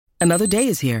Another day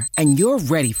is here, and you're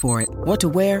ready for it. What to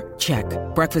wear? Check.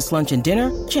 Breakfast, lunch, and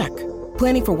dinner? Check.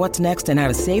 Planning for what's next and how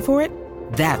to save for it?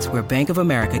 That's where Bank of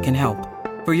America can help.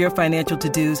 For your financial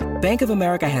to-dos, Bank of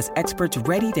America has experts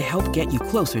ready to help get you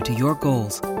closer to your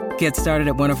goals. Get started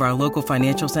at one of our local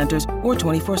financial centers or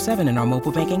 24/7 in our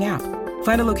mobile banking app.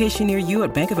 Find a location near you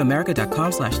at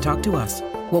bankofamerica.com/talktous.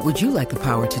 What would you like the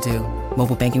power to do?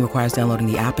 Mobile banking requires downloading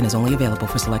the app and is only available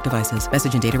for select devices.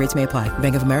 Message and data rates may apply.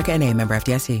 Bank of America N.A., member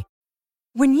FDIC.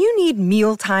 When you need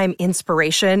mealtime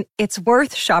inspiration, it's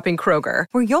worth shopping Kroger,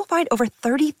 where you'll find over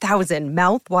 30,000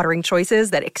 mouth-watering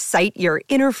choices that excite your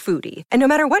inner foodie. And no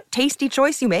matter what tasty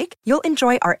choice you make, you'll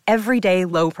enjoy our everyday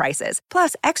low prices,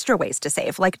 plus extra ways to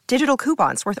save, like digital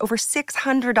coupons worth over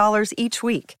 $600 each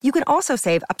week. You can also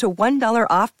save up to $1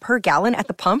 off per gallon at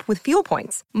the pump with fuel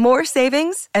points. More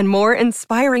savings and more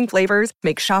inspiring flavors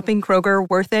make shopping Kroger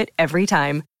worth it every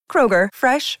time. Kroger,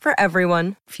 fresh for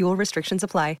everyone. Fuel restrictions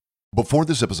apply. Before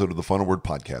this episode of the Final Word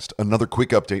podcast, another quick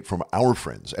update from our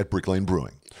friends at Brick Lane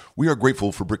Brewing. We are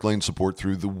grateful for Brick Lane's support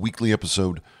through the weekly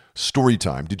episode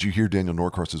Storytime. Did you hear Daniel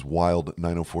Norcross's wild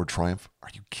 904 triumph? Are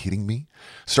you kidding me?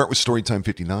 Start with Storytime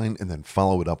 59 and then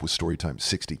follow it up with Storytime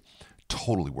 60.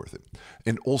 Totally worth it.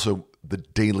 And also the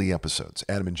daily episodes.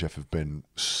 Adam and Geoff have been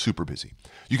super busy.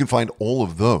 You can find all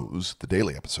of those, the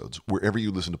daily episodes, wherever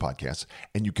you listen to podcasts,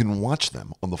 and you can watch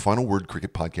them on the Final Word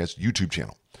Cricket Podcast YouTube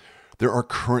channel. There are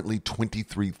currently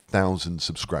 23,000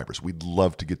 subscribers. We'd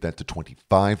love to get that to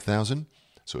 25,000.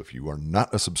 So if you are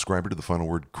not a subscriber to the Final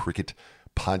Word Cricket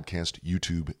Podcast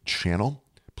YouTube channel,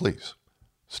 please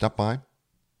stop by,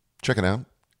 check it out,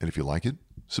 and if you like it,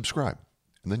 subscribe.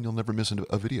 And then you'll never miss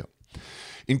a video.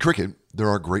 In cricket, there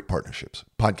are great partnerships.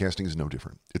 Podcasting is no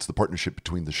different. It's the partnership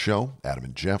between the show, Adam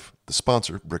and Geoff, the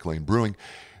sponsor, Brick Lane Brewing,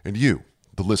 and you,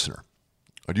 the listener.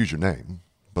 I'd use your name,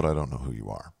 but I don't know who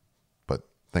you are. But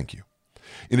thank you.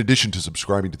 In addition to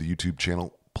subscribing to the YouTube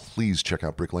channel, please check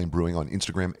out Brick Lane Brewing on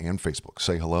Instagram and Facebook.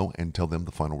 Say hello and tell them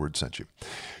the Final Word sent you.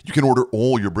 You can order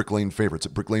all your Brick Lane favorites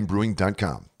at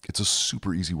bricklanebrewing.com. It's a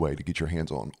super easy way to get your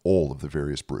hands on all of the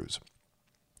various brews.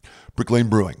 Brick Lane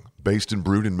Brewing, based and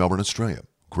brewed in Melbourne, Australia.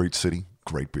 Great city,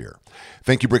 great beer.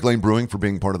 Thank you, Brick Lane Brewing, for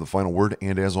being part of the Final Word,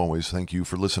 and as always, thank you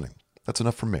for listening. That's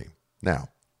enough from me. Now,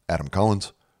 Adam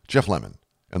Collins, Geoff Lemon,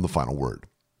 and the Final Word.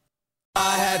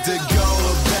 I had to go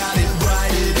about it,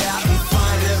 write it out and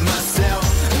find it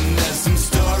myself. And there's some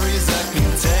stories I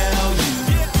can tell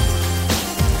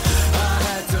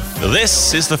you.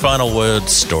 This is the Final Word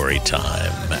Story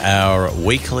Time, our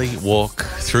weekly walk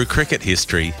through cricket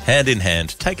history, hand in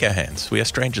hand. Take our hands. We are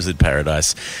strangers in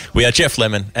paradise. We are Geoff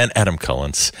Lemon and Adam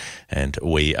Collins, and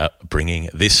we are bringing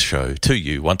this show to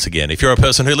you once again. If you're a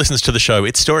person who listens to the show,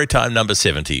 it's Storytime number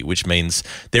 70, which means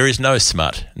there is no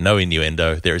smut, no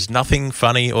innuendo. There is nothing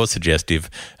funny or suggestive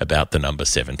about the number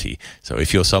 70. So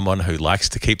if you're someone who likes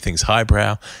to keep things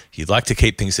highbrow, you'd like to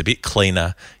keep things a bit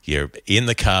cleaner, you're in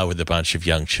the car with a bunch of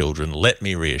young children, let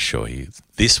me reassure you,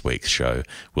 this week's show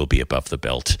will be above the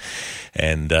belt.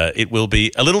 And it will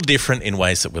be a little different in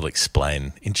ways that we'll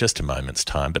explain in just a moment's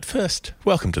time. But first,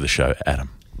 welcome to the show,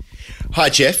 Adam. Hi,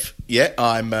 Geoff. Yeah,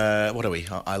 I'm, what are we?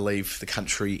 I leave the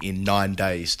country in 9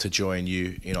 days to join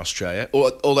you in Australia.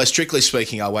 Although, strictly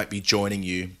speaking, I won't be joining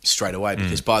you straight away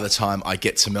because by the time I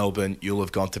get to Melbourne, you'll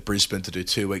have gone to Brisbane to do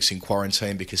 2 weeks in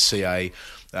quarantine because CA,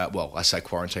 I say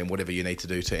quarantine, whatever you need to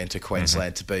do to enter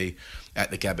Queensland to be at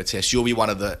the Gabba test. You'll be one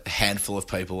of the handful of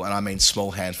people, and I mean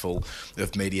small handful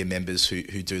of media members who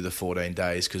do the 14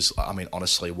 days because, I mean,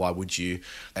 honestly, why would you?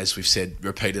 As we've said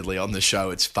repeatedly on the show,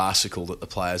 it's farcical that the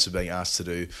players are being asked to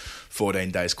do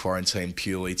 14 days quarantine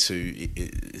purely to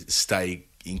stay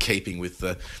in keeping with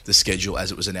the schedule as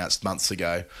it was announced months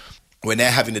ago. We're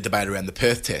now having a debate around the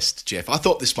Perth test, Geoff. I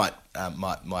thought this might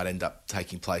end up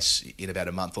taking place in about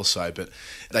a month or so, but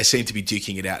they seem to be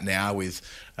duking it out now with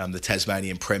the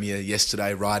Tasmanian Premier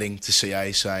yesterday writing to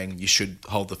CA saying you should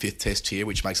hold the fifth test here,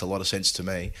 which makes a lot of sense to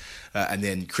me. And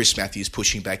then Chris Matthews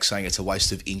pushing back saying it's a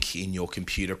waste of ink in your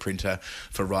computer printer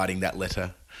for writing that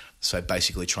letter. So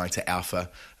basically trying to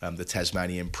alpha the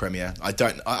Tasmanian Premier.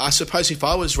 I suppose if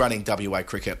I was running WA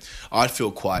cricket, I'd feel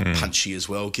quite punchy as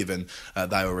well, given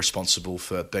they were responsible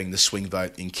for being the swing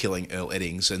vote in killing Earl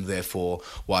Eddings and therefore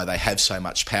why they have so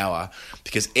much power.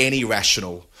 Because any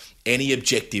rational, any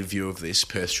objective view of this,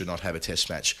 Perth should not have a test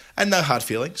match. And no hard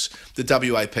feelings.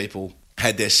 The WA people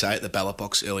had their say at the ballot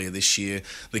box earlier this year.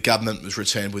 The government was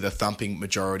returned with a thumping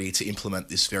majority to implement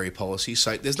this very policy.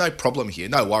 So there's no problem here,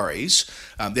 no worries.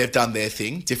 They've done their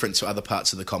thing, different to other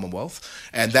parts of the Commonwealth,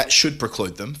 and that should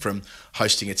preclude them from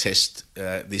hosting a test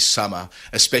this summer,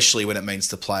 especially when it means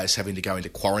the players having to go into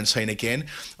quarantine again,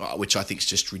 which I think is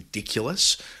just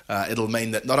ridiculous. It'll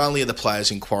mean that not only are the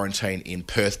players in quarantine in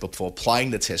Perth before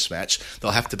playing the test match,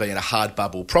 they'll have to be in a hard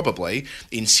bubble probably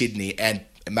in Sydney and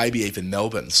maybe even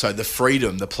Melbourne. So the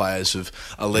freedom the players have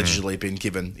allegedly been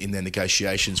given in their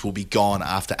negotiations will be gone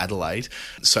after Adelaide.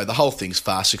 So the whole thing's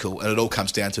farcical, and it all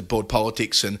comes down to board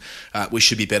politics, and we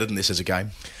should be better than this as a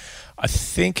game. I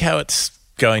think how it's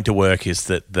going to work is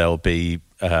that they'll be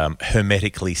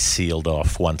hermetically sealed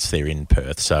off once they're in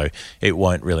Perth. So it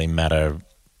won't really matter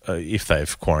if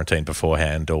they've quarantined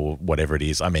beforehand or whatever it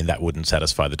is. I mean, that wouldn't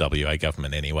satisfy the WA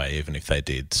government anyway, even if they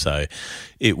did. So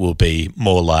it will be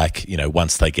more like,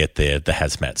 once they get there, the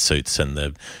hazmat suits and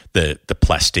the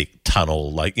plastic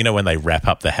tunnel, like, when they wrap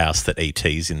up the house that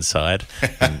ET's inside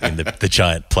in the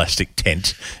giant plastic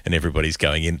tent and everybody's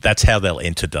going in. That's how they'll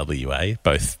enter WA,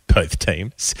 both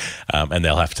teams, and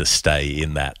they'll have to stay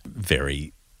in that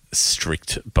very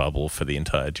strict bubble for the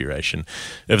entire duration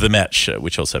of the match,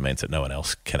 which also means that no one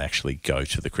else can actually go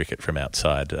to the cricket from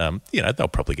outside. They'll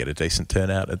probably get a decent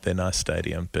turnout at their nice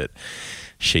stadium, but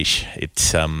sheesh,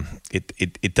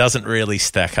 it doesn't really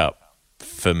stack up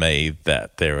for me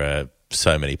that there are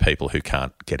so many people who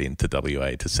can't get into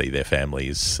WA to see their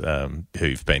families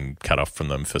who've been cut off from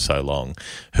them for so long,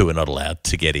 who are not allowed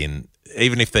to get in,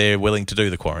 even if they're willing to do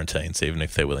the quarantines, even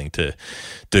if they're willing to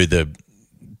do the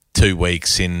 2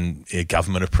 weeks in a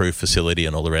government-approved facility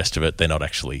and all the rest of it. They're not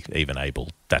actually even able.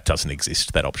 That doesn't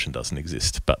exist. That option doesn't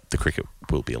exist. But the cricket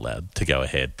will be allowed to go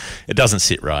ahead. It doesn't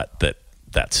sit right that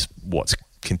that's what's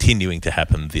continuing to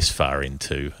happen this far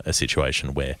into a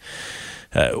situation where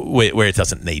it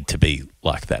doesn't need to be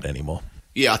like that anymore.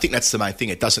 Yeah, I think that's the main thing.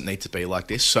 It doesn't need to be like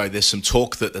this. So there's some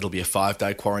talk that it'll be a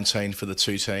 5-day quarantine for the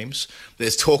two teams.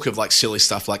 There's talk of silly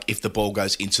stuff like if the ball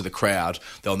goes into the crowd,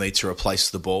 they'll need to replace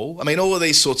the ball. I mean, all of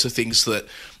these sorts of things that,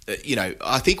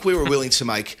 I think we were willing to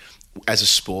make as a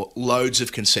sport loads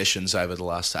of concessions over the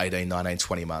last 18, 19,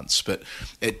 20 months. But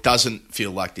it doesn't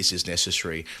feel like this is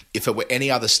necessary. If it were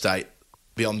any other state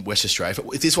beyond West Australia,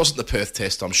 if this wasn't the Perth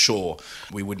test, I'm sure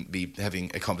we wouldn't be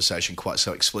having a conversation quite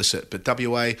so explicit. But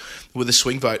WA with a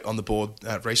swing vote on the board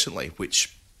recently,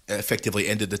 which effectively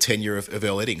ended the tenure of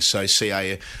Earl Eddings. So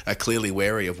CA are clearly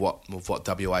wary of what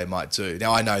WA might do.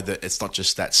 Now, I know that it's not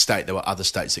just that state. There were other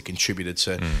states that contributed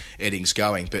to Eddings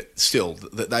going, but still,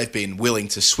 that they've been willing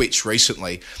to switch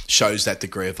recently shows that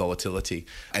degree of volatility.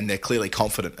 And they're clearly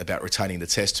confident about retaining the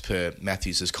test per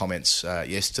Matthews' comments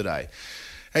yesterday.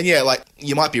 And yeah,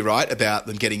 you might be right about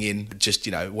them getting in just,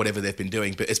 whatever they've been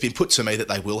doing, but it's been put to me that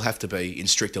they will have to be in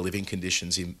stricter living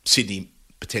conditions in Sydney,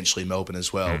 potentially Melbourne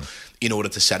as well, in order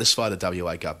to satisfy the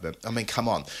WA government. I mean, come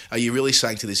on. Are you really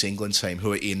saying to this England team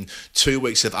who are in 2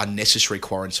 weeks of unnecessary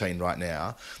quarantine right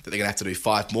now that they're going to have to do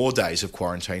 5 more days of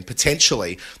quarantine,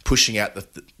 potentially pushing out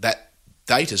that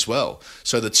date as well?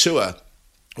 So the tour,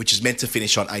 which is meant to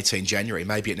finish on 18 January.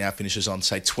 Maybe it now finishes on,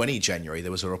 say, 20 January.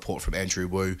 There was a report from Andrew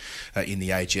Wu in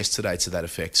The Age yesterday to that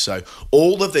effect. So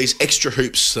all of these extra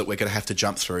hoops that we're going to have to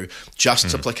jump through just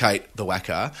to placate the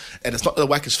WACA, and it's not the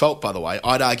WACA's fault, by the way.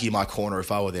 I'd argue my corner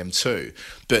if I were them too.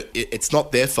 But it's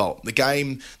not their fault.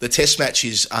 The test match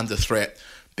is under threat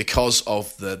because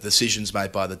of the decisions made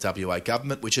by the WA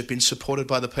government, which have been supported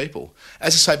by the people.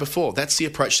 As I say before, that's the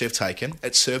approach they've taken.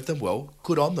 It served them well.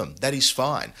 Good on them. That is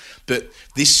fine. But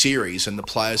this series and the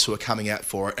players who are coming out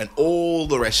for it and all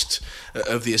the rest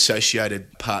of the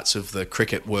associated parts of the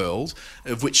cricket world,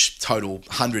 of which total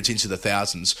hundreds into the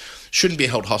thousands, shouldn't be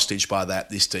held hostage by that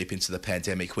this deep into the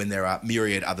pandemic when there are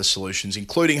myriad other solutions,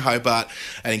 including Hobart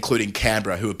and including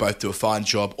Canberra, who would both do a fine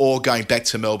job, or going back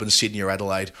to Melbourne, Sydney or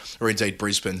Adelaide, or indeed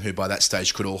Brisbane, who by that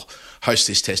stage could all host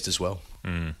this test as well.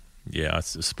 Yeah, I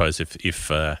suppose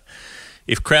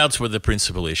if crowds were the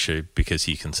principal issue, because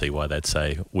you can see why they'd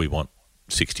say we want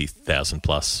 60,000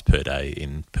 plus per day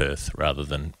in Perth rather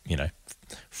than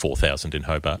 4,000 in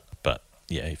Hobart. But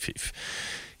yeah,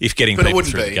 if getting people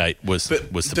through the gate was the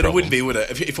problem. But it wouldn't be, would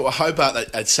it? If it were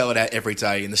Hobart, they'd sell it out every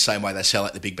day in the same way they sell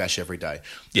out the Big Bash every day.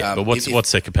 Yeah, but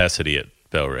what's their capacity at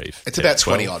Belrive? It's about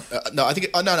 20 odd. No, I think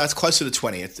it's closer to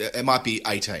 20. It might be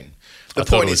 18. I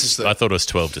thought it was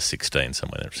 12 to 16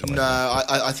 somewhere there. No,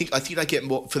 I think they get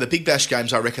more for the Big Bash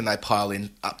games. I reckon they pile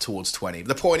in up towards 20.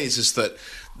 The point is that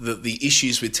the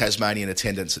issues with Tasmanian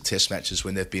attendance at Test matches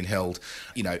when they've been held,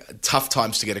 tough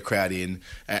times to get a crowd in.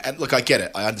 And look, I get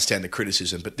it. I understand the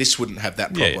criticism, but this wouldn't have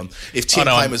that problem. If Tim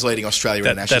Payne was leading Australia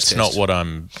in an Ashes That's Test. not what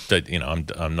I'm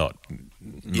not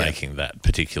making that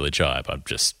particular jibe. I'm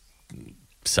just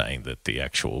saying that the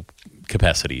actual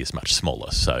capacity is much smaller.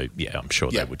 So, I'm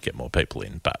sure they would get more people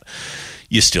in. But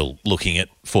you're still looking at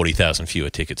 40,000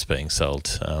 fewer tickets being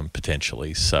sold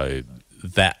potentially. So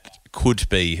that could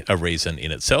be a reason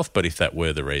in itself. But if that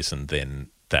were the reason, then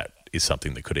that is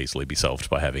something that could easily be solved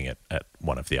by having it at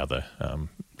one of the other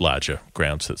larger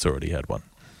grounds that's already had one.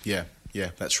 Yeah,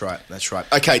 that's right.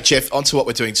 Okay, Geoff, on to what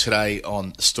we're doing today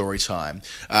on Storytime.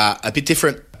 A bit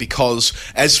different because,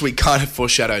 as we kind of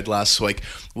foreshadowed last week,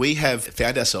 we have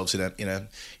found ourselves in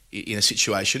a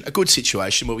situation, a good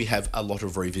situation, where we have a lot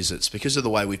of revisits because of the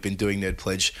way we've been doing Nerd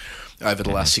Pledge over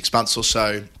the last 6 months or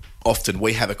so. Often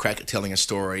we have a crack at telling a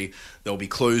story. There'll be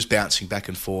clues bouncing back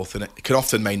and forth, and it can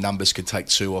often mean numbers could take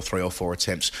 2 or 3 or 4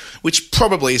 attempts, which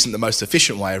probably isn't the most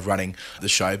efficient way of running the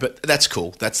show, but that's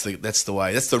cool. That's the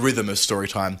way. That's the rhythm of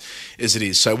Storytime as it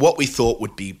is. So what we thought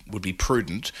would be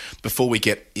prudent before we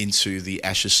get into the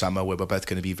Ashes summer, where we're both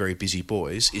going to be very busy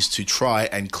boys, is to try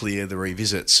and clear the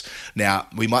revisits. Now,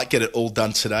 we might get it all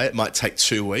done today. It might take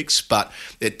 2 weeks, but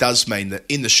it does mean that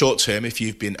in the short term, if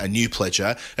you've been a new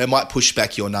pledger, it might push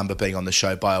back your number being on the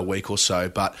show by a week or so,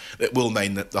 but it will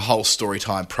mean that the whole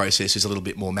Storytime process is a little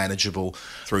bit more manageable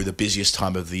through the busiest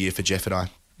time of the year for Geoff and I.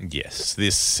 Yes,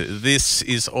 this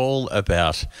is all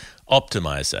about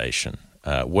optimization,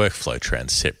 workflow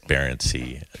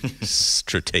transparency,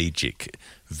 strategic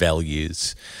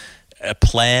values, a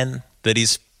plan that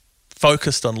is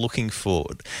focused on looking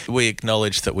forward. We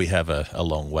acknowledge that we have a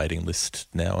long waiting list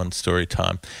now on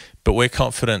Storytime, but we're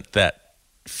confident that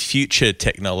future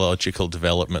technological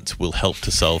developments will help to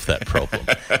solve that problem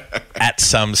at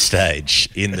some stage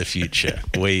in the future.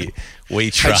 We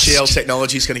trust. HCL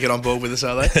Technology is going to get on board with us,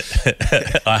 are they?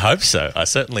 I hope so. I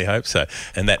certainly hope so.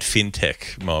 And that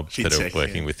fintech mob that are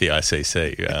working with the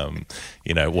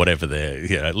ICC, whatever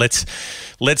they're,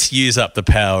 let's use up the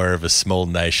power of a small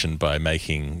nation by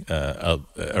making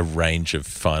a range of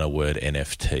final word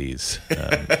NFTs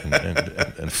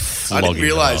and I didn't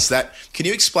realise that. Can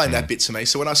you explain that bit to me?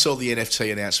 So when I saw the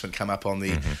NFT announcement come up on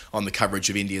the coverage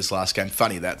of India's last game,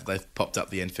 funny that they've popped up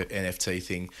the NFT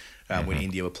thing. When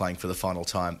India were playing for the final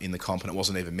time in the comp, and it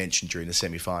wasn't even mentioned during the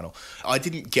semi-final. I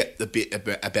didn't get the bit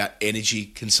about energy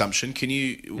consumption. Do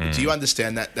you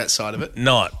understand that side of it?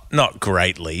 Not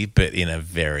greatly, but in a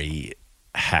very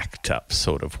hacked up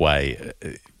sort of way.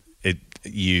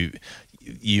 You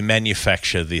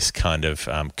manufacture this kind of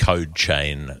code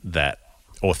chain that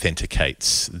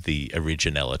authenticates the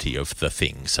originality of the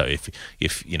thing. So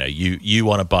if you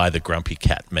want to buy the Grumpy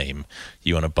Cat meme,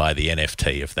 you want to buy the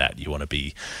NFT of that, you want to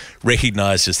be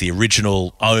recognized as the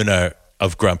original owner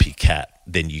of Grumpy Cat,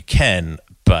 then you can,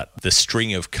 but the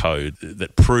string of code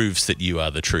that proves that you are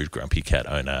the true Grumpy Cat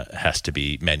owner has to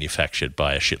be manufactured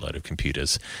by a shitload of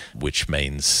computers, which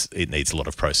means it needs a lot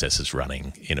of processes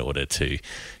running in order to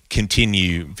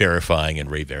continue verifying and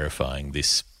re-verifying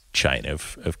this chain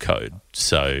of code.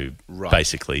 So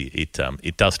basically it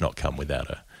does not come without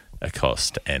a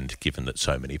cost, and given that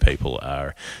so many people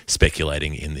are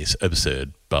speculating in this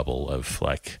absurd bubble of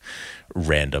like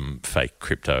random fake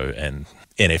crypto and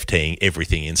NFTing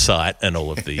everything in sight, and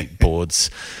all of the boards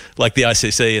like the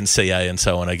ICC and CA and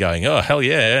so on are going, oh hell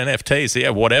yeah, NFTs, yeah,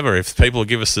 whatever, if people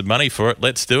give us the money for it,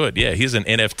 let's do it. Yeah, here's an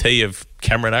NFT of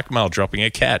Cameron Akmal dropping a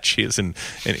catch. Here's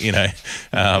there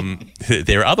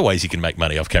are other ways you can make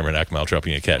money off Cameron Akmal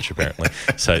dropping a catch apparently.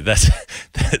 So that's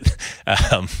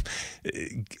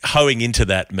hoeing into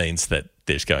that means that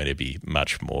there's going to be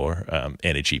much more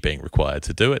energy being required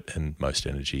to do it, and most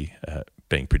energy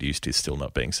being produced is still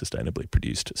not being sustainably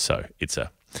produced. So it's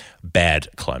a bad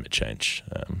climate change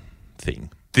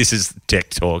thing. This is tech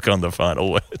talk on the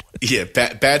final word. Yeah,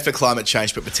 bad for climate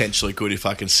change, but potentially good if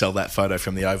I can sell that photo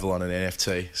from the Oval on an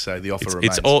NFT. So the offer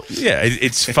remains.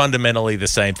 It's fundamentally the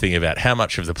same thing about how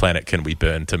much of the planet can we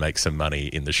burn to make some money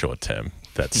in the short term.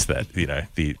 That's the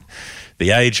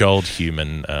age-old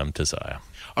human desire.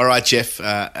 All right, Geoff,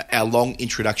 our long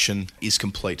introduction is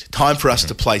complete. Time for us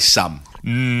to play some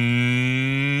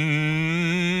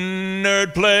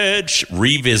Nerd Pledge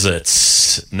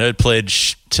revisits. Nerd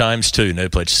Pledge times 2,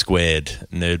 Nerd Pledge squared,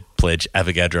 Nerd Pledge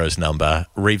Avogadro's number,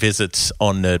 revisits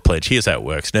on Nerd Pledge. Here's how it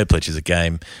works. Nerd Pledge is a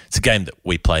game. It's a game that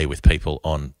we play with people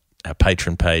on our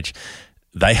Patreon page.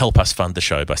 They help us fund the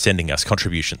show by sending us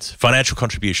contributions, financial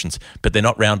contributions, but they're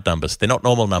not round numbers. They're not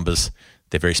normal numbers.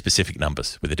 They're very specific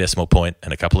numbers with a decimal point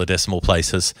and a couple of decimal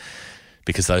places.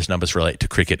 because those numbers relate to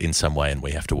cricket in some way and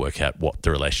we have to work out what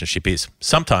the relationship is.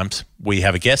 Sometimes we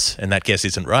have a guess and that guess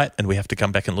isn't right and we have to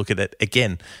come back and look at it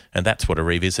again, and that's what a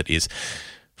revisit is.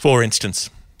 For instance,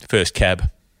 first cab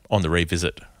on the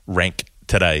revisit rank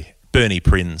today, Bernie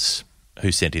Prinz,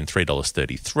 who sent in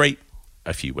 $3.33.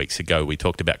 A few weeks ago, we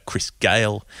talked about Chris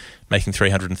Gale making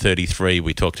 $333.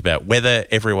 We talked about whether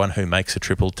everyone who makes a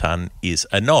triple ton is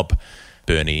a knob.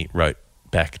 Bernie wrote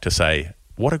back to say,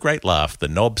 "What a great laugh, the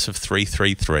knobs of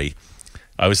 333.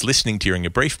 I was listening during a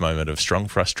brief moment of strong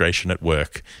frustration at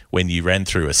work when you ran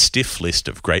through a stiff list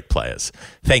of great players.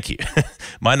 Thank you.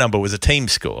 My number was a team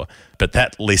score, but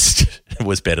that list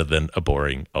was better than a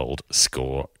boring old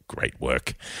score. Great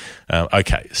work."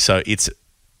 Okay, so it's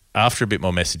after a bit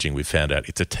more messaging, we found out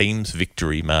it's a team's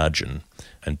victory margin.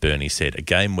 And Bernie said a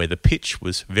game where the pitch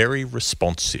was very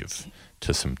responsive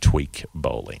to some tweak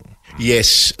bowling.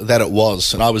 Yes, that it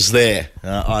was. And I was there.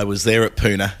 I was there at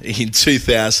Pune in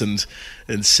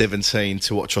 2017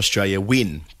 to watch Australia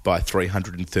win by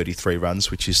 333 runs,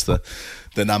 which is the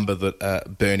number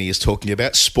that Bernie is talking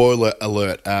about. Spoiler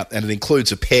alert. And it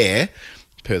includes a pair,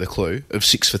 per the clue, of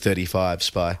 6 for 35s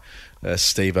by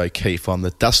Steve O'Keefe on the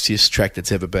dustiest track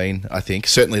that's ever been, I think.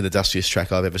 Certainly the dustiest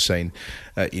track I've ever seen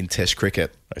in Test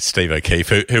cricket. Steve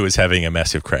O'Keefe, who was having a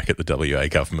massive crack at the WA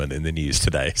government in the news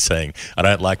today, saying, "I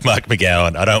don't like Mark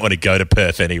McGowan. I don't want to go to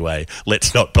Perth anyway.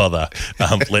 Let's not bother.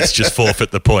 Let's just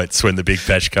forfeit the points when the big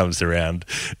bash comes around.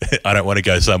 I don't want to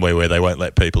go somewhere where they won't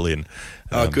let people in."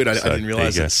 Oh, good. I didn't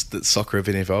realise that soccer had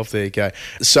been involved. There you go.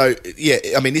 So, yeah,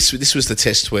 I mean, this was the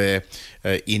test where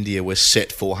India was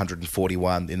set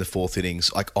 441 in the fourth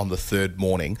innings, like on the third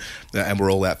morning, and we're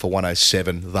all out for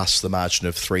 107, thus the margin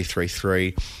of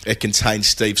 333. It contained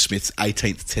Steve Smith's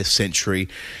 18th test century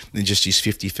in just his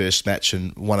 51st match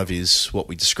and one of his, what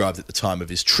we described at the time, of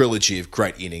his trilogy of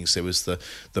great innings. There was the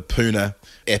Pune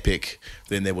epic,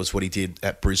 then there was what he did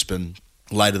at Brisbane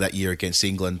later that year against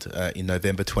England in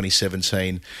November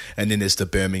 2017. And then there's the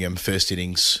Birmingham first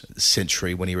innings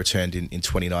century when he returned in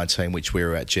 2019, which we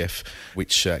were at, Geoff,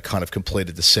 which kind of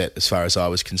completed the set as far as I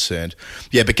was concerned.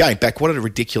 Yeah, but going back, what a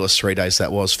ridiculous 3 days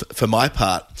that was. For my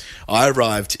part, I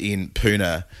arrived in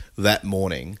Pune that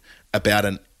morning about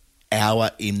an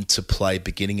hour into play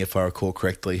beginning, if I recall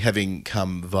correctly, having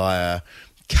come via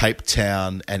Cape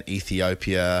Town and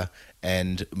Ethiopia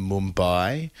and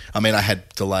Mumbai. I mean, I had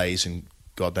delays and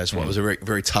God knows what. It was a very,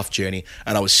 very tough journey,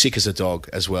 and I was sick as a dog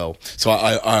as well. So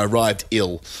I arrived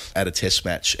ill at a test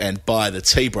match, and by the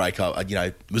tea break,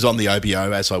 I was on the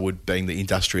OBO, as I would, being the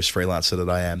industrious freelancer that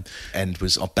I am, and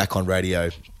was back on radio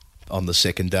on the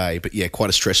second day. But yeah, quite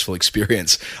a stressful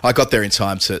experience. I got there in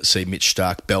time to see Mitch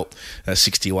Starc belt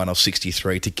 61 off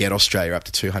 63 to get Australia up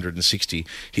to 260,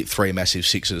 hit 3 massive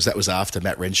sixes. That was after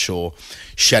Matt Renshaw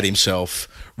shat himself,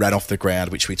 ran off the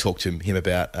ground, which we talked to him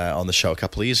about on the show a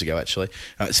couple of years ago, actually.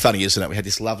 It's funny, isn't it? We had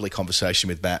this lovely conversation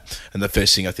with Matt, and the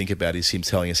first thing I think about is him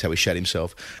telling us how he shat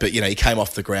himself. But, he came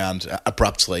off the ground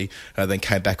abruptly, then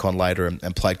came back on later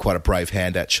and played quite a brave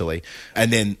hand, actually.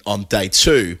 And then on day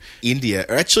 2, India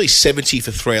are actually 70 for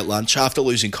 3 at lunch after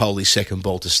losing Kohli's second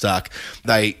ball to Starc.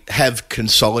 They have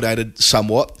consolidated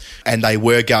somewhat, and they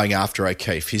were going after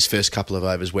O'Keefe. His first couple of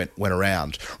overs went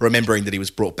around, remembering that he was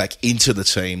brought back into the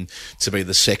team to be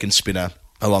the second spinner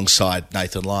alongside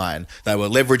Nathan Lyon. They were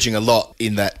leveraging a lot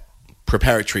in that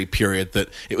preparatory period that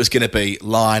it was going to be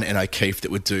Lyon and O'Keefe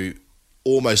that would do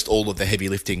almost all of the heavy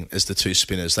lifting as the 2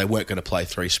 spinners. They weren't going to play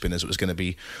 3 spinners. It was going to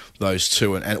be those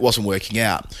 2, and it wasn't working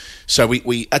out. So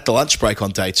we at the lunch break on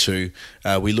day 2,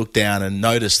 we looked down and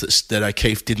noticed that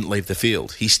O'Keefe didn't leave the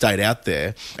field. He stayed out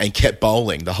there and kept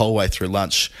bowling the whole way through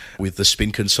lunch with the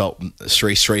spin consultant,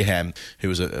 Sri Sriham, who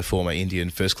was a former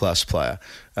Indian first-class player.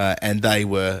 And they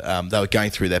were going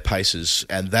through their paces,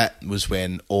 and that was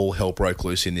when all hell broke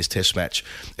loose in this test match.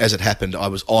 As it happened, I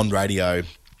was on radio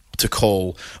to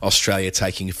call Australia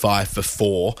taking 5 for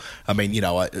 4. I mean,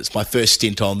 it's my first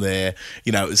stint on there.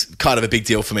 It was kind of a big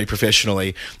deal for me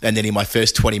professionally. And then in my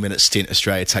first 20-minute stint,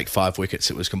 Australia take 5 wickets.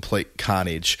 It was complete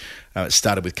carnage. It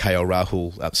started with KL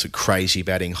Rahul, some crazy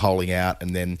batting, holing out,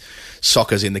 and then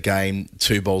Soccer's in the game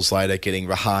 2 balls later, getting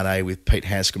Rahane with Pete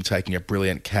Hanscom taking a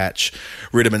brilliant catch.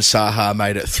 Riddiman Saha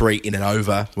made it 3 in an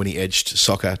over when he edged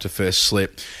Soccer to first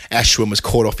slip. Ashwin was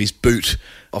caught off his boot,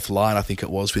 offline, I think it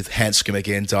was, with Hanscom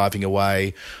again diving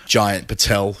away. Giant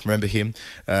Patel, remember him?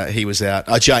 He was out.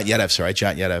 Giant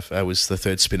Yadav was the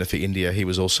third spinner for India. He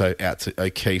was also out to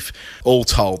O'Keefe. All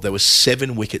told, there were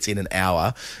 7 wickets in an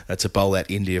hour to bowl out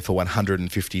India for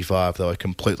 155. They were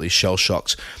completely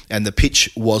shell-shocked. And the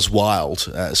pitch was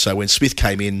wild. So when Smith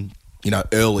came in,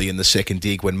 early in the second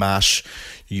dig, when Marsh,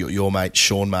 Your mate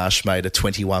Sean Marsh made a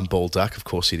 21 ball duck. Of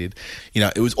course he did.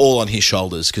 It was all on his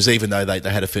shoulders, because even though they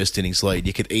had a first innings lead,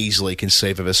 you could easily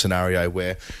conceive of a scenario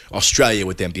where Australia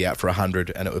would then be out for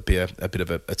 100 and it would be a bit of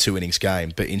a 2 innings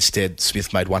game. But instead,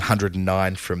 Smith made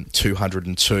 109 from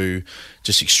 202.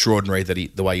 Just extraordinary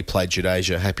the way he played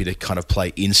Jadeja, happy to kind of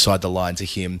play inside the line to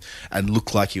him and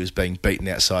look like he was being beaten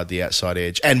outside the outside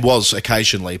edge, and was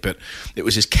occasionally, but it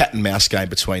was this cat and mouse game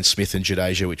between Smith and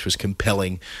Jadeja, which was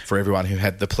compelling for everyone who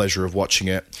had the pleasure of watching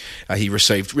it. He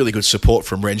received really good support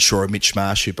from Renshaw and Mitch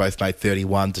Marsh, who both made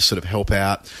 31 to sort of help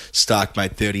out. Stark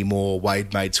made 30 more,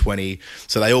 Wade made 20,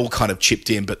 so they all kind of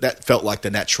chipped in, but that felt like the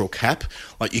natural cap.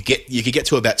 Like you could get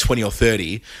to about 20 or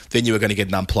 30, then you were going to get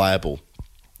an unplayable.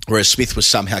 Whereas Smith was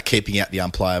somehow keeping out the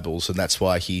unplayables, and that's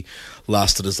why he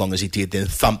lasted as long as he did, then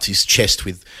thumped his chest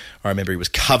with... I remember he was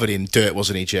covered in dirt,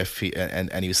 wasn't he, Geoff?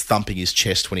 And he was thumping his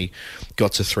chest when he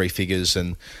got to 3 figures,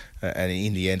 and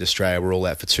in the end, Australia were all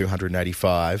out for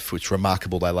 285, which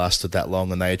remarkable they lasted that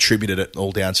long, and they attributed it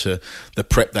all down to the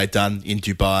prep they'd done in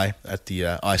Dubai at the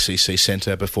ICC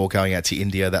Centre before going out to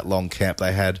India, that long camp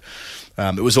they had.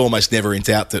 It was almost never in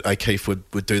doubt that O'Keefe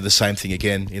would do the same thing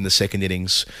again in the second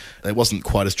innings. It wasn't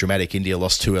quite as dramatic. India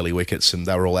lost 2 early wickets and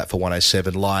they were all out for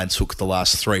 107. Lyon took the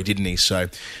last 3, didn't he? So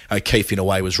O'Keefe, in a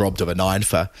way, was robbed of a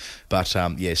 9-for. But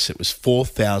yes, it was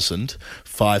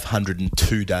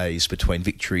 4,502 days between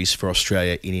victories for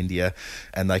Australia in India,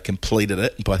 and they completed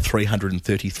it by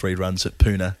 333 runs at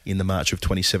Pune in the March of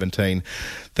 2017.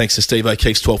 Thanks to Steve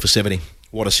O'Keefe's 12 for 70.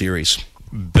 What a series.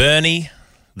 Bernie,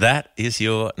 that is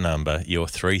your number, your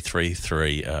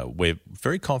 333. We're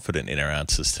very confident in our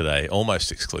answers today,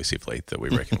 almost exclusively, that we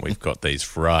reckon we've got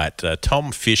these right.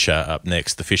 Tom Fisher up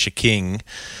next, the Fisher King,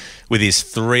 with his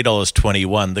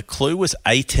 $3.21. The clue was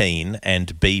 18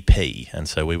 and BP, and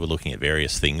so we were looking at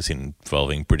various things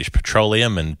involving British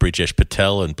Petroleum and Brijesh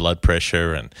Patel and blood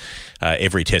pressure and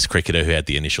every Test cricketer who had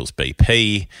the initials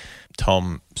BP.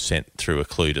 Tom sent through a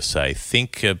clue to say,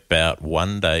 think about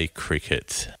one-day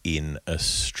cricket in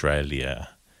Australia,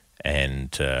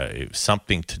 and it was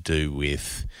something to do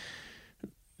with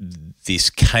this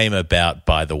came about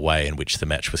by the way in which the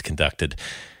match was conducted.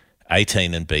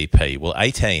 18 and BP. Well,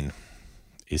 18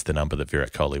 is the number that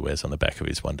Virat Kohli wears on the back of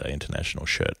his one-day international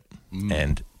shirt.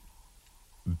 And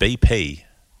BP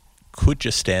could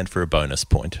just stand for a bonus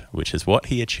point, which is what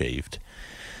he achieved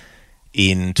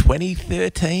in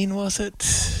 2013, was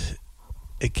it?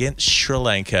 Against Sri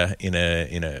Lanka in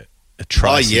a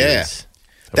tri series.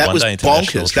 That was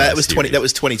bonkers. That was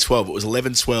 2012. It was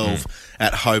 11-12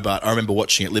 at Hobart. I remember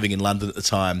watching it, living in London at the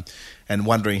time, and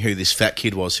wondering who this fat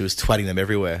kid was who was twatting them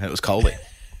everywhere, and it was Kohli.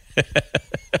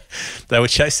 They were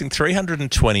chasing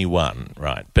 321,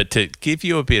 right? But to give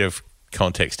you a bit of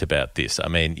context about this, I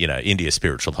mean, India's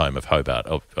spiritual home of Hobart,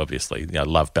 obviously,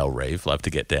 love Belrive, love to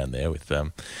get down there with,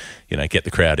 get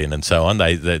the crowd in and so on.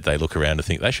 They look around and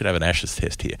think they should have an Ashes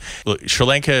test here. Look, Sri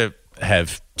Lanka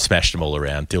have smashed them all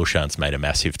around. Dilshan's made a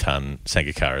massive ton.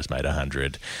 Sangakkara's made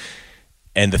 100.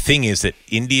 And the thing is that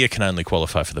India can only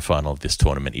qualify for the final of this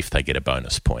tournament if they get a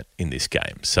bonus point in this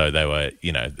game. So they were,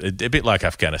 a bit like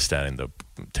Afghanistan in the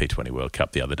T20 World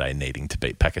Cup the other day, needing to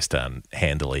beat Pakistan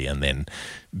handily and then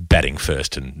batting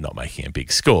first and not making a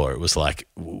big score. It was like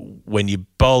when you're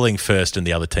bowling first and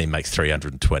the other team makes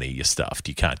 320, you're stuffed.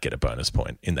 You can't get a bonus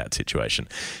point in that situation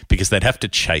because they'd have to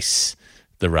chase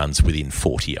the runs within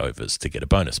 40 overs to get a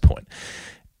bonus point.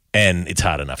 And it's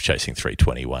hard enough chasing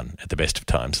 321 at the best of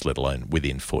times, let alone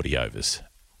within 40 overs.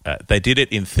 They did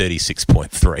it in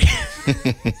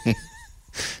 36.3.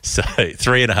 So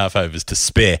 3.5 overs to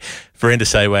spare. Virender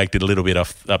Sehwag did a little bit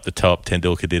up the top.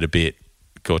 Tendulkar did a bit.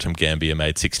 Gautam Gambhir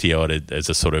made 60-odd as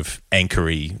a sort of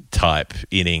anchory type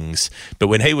innings. But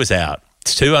when he was out,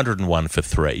 it's 201 for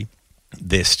 3.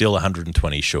 They're still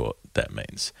 120 short, that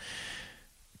means.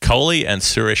 Kohli and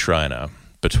Suresh Raina,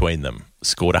 between them,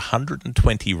 scored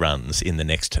 120 runs in the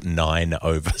next 9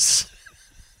 overs.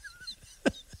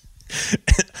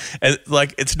 And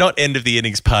it's not end of the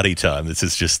innings party time. This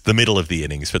is just the middle of the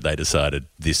innings, but they decided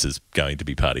this is going to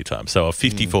be party time. So of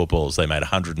 54 balls, they made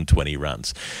 120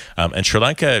 runs. And Sri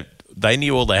Lanka, they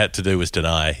knew all they had to do was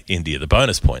deny India the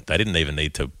bonus point. They didn't even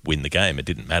need to win the game. It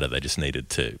didn't matter. They just needed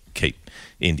to keep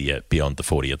India beyond the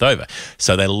 40th over.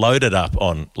 So they loaded up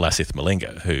on Lasith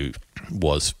Malinga, who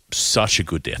was such a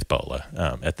good death bowler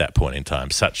at that point in time,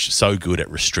 so good at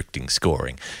restricting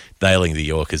scoring, nailing the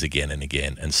Yorkers again and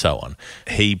again, and so on.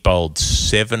 He bowled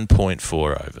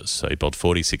 7.4 overs, so he bowled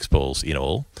 46 balls in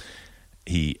all.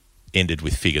 He ended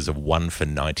with figures of 1 for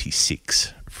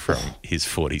 96 from his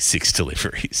 46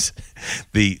 deliveries.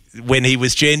 When he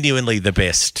was genuinely the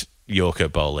best, Yorker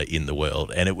bowler in the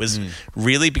world. And it was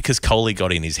really because Kohli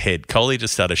got in his head. Kohli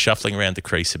just started shuffling around the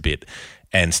crease a bit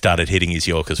and started hitting his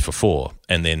Yorkers for 4.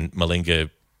 And then Malinga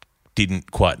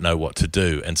didn't quite know what to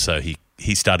do. And so he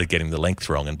started getting the length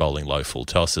wrong and bowling low full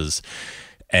tosses.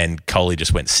 And Kohli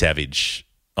just went savage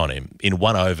on him. In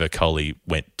 1 over, Kohli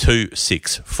went 2,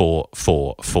 6, 4,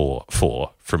 4, 4,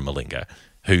 4 from Malinga,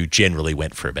 who generally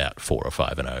went for about 4 or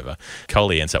 5 and over.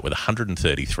 Kohli ends up with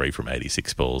 133 from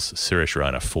 86 balls. Suresh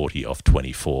Raina 40 off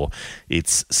 24.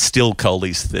 It's still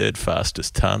Kohli's 3rd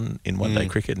fastest ton in one-day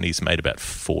cricket, and he's made about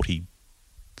 40.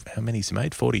 How many has he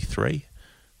made? 43?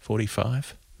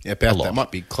 45? Yeah, about that.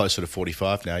 Might be closer to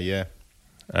 45 now, yeah.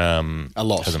 A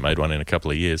lot. Hasn't made one in a couple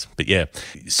of years. But yeah,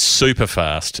 super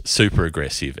fast, super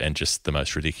aggressive, and just the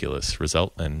most ridiculous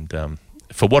result. And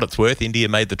for what it's worth, India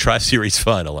made the Tri-Series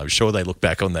final. I'm sure they look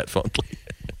back on that fondly.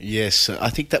 Yes, I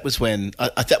think that was when...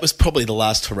 that was probably the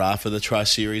last hurrah for the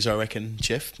Tri-Series, I reckon,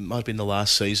 Geoff. It might have been the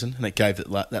last season, and it gave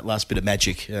that last bit of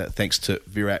magic thanks to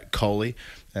Virat Kohli.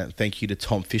 Thank you to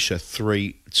Tom Fisher,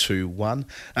 3-2-1.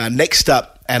 Next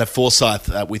up, Anna Forsyth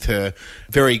with her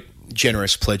very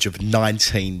generous pledge of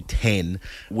 1910.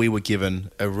 We were given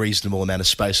a reasonable amount of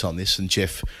space on this, and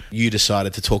Geoff, you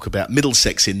decided to talk about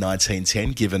Middlesex in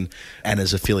 1910, given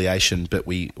Anna's affiliation, but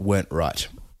we weren't right.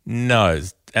 No,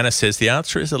 Anna says the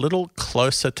answer is a little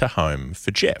closer to home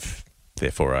for Geoff.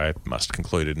 Therefore, I must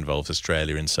conclude it involves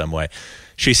Australia in some way.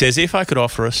 She says, if I could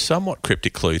offer a somewhat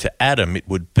cryptic clue to Adam, it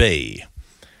would be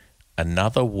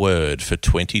another word for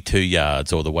 22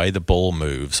 yards, or the way the ball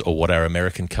moves, or what our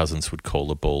American cousins would call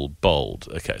a ball bowled.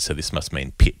 Okay, so this must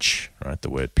mean pitch, right? The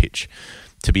word pitch.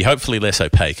 To be hopefully less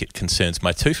opaque, it concerns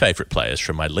my 2 favourite players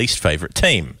from my least favourite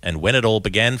team, and when it all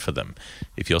began for them.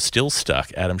 If you're still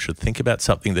stuck, Adam should think about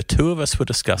something the 2 of us were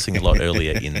discussing a lot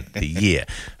earlier in the year.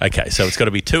 Okay, so it's got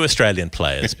to be 2 Australian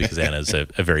players, because Anna's a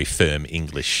very firm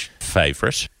English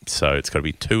favourite. So it's got to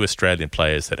be 2 Australian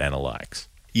players that Anna likes.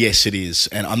 Yes, it is.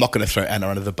 And I'm not going to throw Anna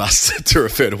under the bus to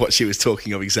refer to what she was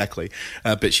talking of exactly.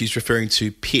 But she's referring to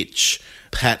pitch,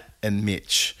 Pat and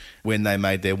Mitch, when they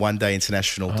made their one-day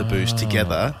international debuts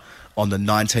together on the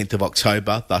 19th of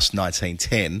October, thus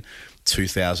 1910,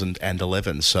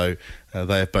 2011. So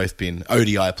they have both been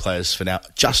ODI players for now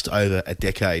just over a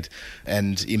decade.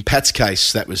 And in Pat's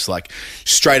case, that was like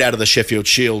straight out of the Sheffield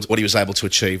Shield, what he was able to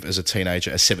achieve as a teenager,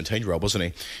 a 17-year-old, wasn't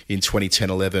he, in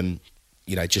 2010-11.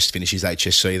 You know, just finished his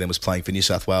HSC, then was playing for New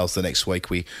South Wales the next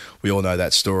week. We all know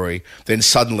that story. Then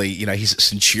suddenly, you know, he's at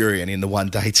Centurion in the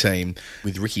one-day team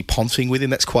with Ricky Ponting with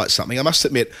him. That's quite something. I must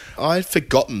admit, I'd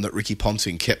forgotten that Ricky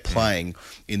Ponting kept playing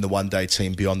in the one-day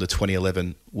team beyond the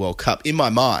 2011 World Cup. In my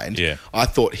mind, I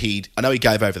thought I know he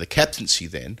gave over the captaincy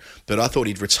then, but I thought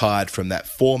he'd retired from that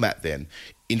format then.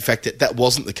 In fact, that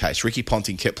wasn't the case. Ricky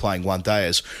Ponting kept playing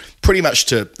one-dayers pretty much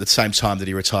to the same time that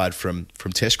he retired from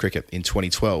Test cricket in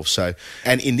 2012. So,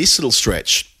 and in this little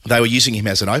stretch, they were using him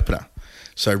as an opener.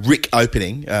 So Rick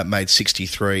opening made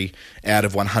 63 out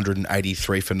of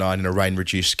 183 for 9 in a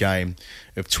rain-reduced game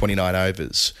of 29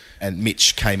 overs. And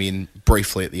Mitch came in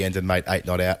briefly at the end and made 8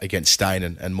 not out against Steyn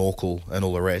and Morkel and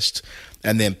all the rest.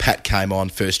 And then Pat came on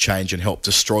first change and helped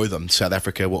destroy them. South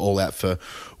Africa were all out for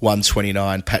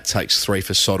 129. Pat takes 3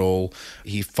 for sod all.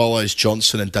 He follows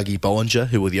Johnson and Dougie Bollinger,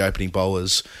 who were the opening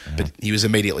bowlers, but he was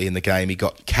immediately in the game. He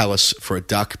got Callis for a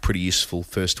duck, pretty useful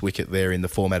first wicket there in the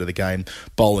format of the game,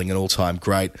 bowling an all-time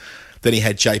great. Then he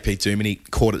had JP Duminy,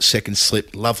 caught at second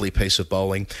slip, lovely piece of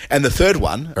bowling. And the third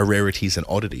one, a rarities and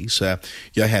oddities,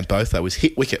 Johan Botha was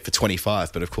hit wicket for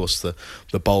 25, but of course the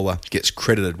bowler gets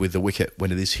credited with the wicket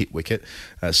when it is hit wicket.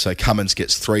 So Cummins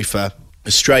gets 3 for.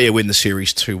 Australia win the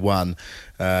series 2-1.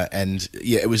 And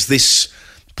it was this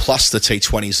plus the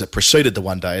T20s that preceded the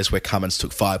one-dayers, where Cummins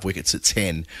took 5 wickets at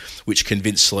 10, which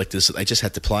convinced selectors that they just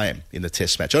had to play him in the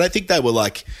test match. I don't think they were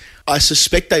I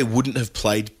suspect they wouldn't have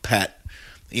played Pat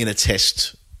in a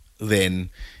test then,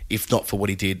 if not for what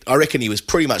he did. I reckon he was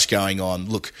pretty much going on,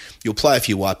 look, you'll play a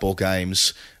few white ball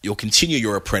games, you'll continue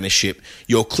your apprenticeship,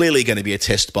 you're clearly going to be a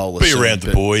test bowler soon. Be around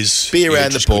the boys. Be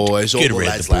around the boys. Get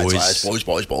around the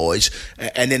boys. Boys.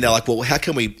 And then they're like, well, how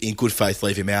can we, in good faith,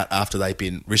 leave him out after they've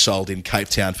been resold in Cape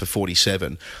Town for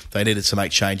 47? They needed to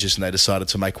make changes, and they decided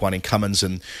to make one in Cummins,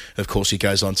 and of course he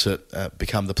goes on to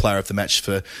become the player of the match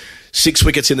for 6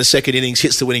 wickets in the second innings,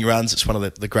 hits the winning runs. It's one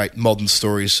of the great modern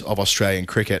stories of Australian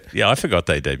cricket. Yeah, I forgot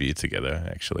they debuted together,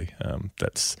 actually.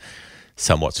 That's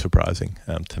somewhat surprising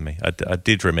to me. I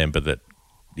did remember that,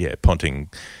 Ponting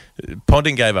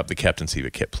gave up the captaincy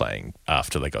but kept playing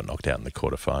after they got knocked out in the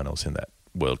quarterfinals in that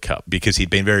World Cup because he'd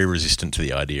been very resistant to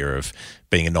the idea of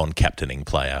being a non-captaining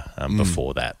player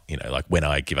before that. You know, like when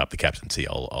I give up the captaincy,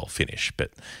 I'll finish.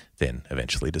 But then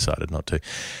eventually decided not to.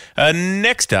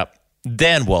 Next up,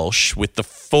 Dan Walsh with the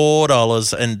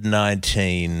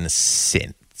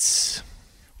 $4.19.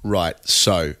 Right,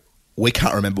 so we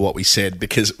can't remember what we said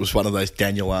because it was one of those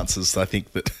Daniel answers, I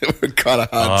think, that were kind of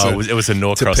hard it was a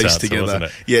Norcross piece answer, together. wasn't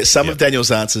it? Yeah, some of Daniel's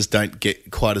answers don't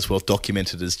get quite as well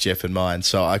documented as Geoff and mine,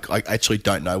 so I actually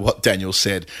don't know what Daniel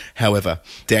said. However,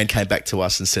 Dan came back to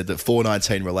us and said that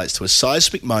 419 relates to a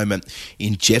seismic moment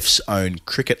in Geoff's own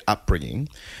cricket upbringing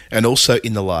and also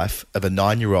in the life of a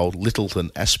 9-year-old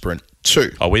Littleton aspirant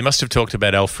too. Oh, we must have talked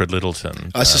about Alfred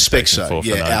Littleton. I suspect so.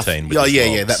 Yeah, Alf,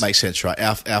 yeah, that makes sense, right?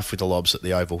 Alf with the lobs at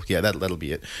the Oval. Yeah, that'll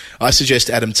be it. I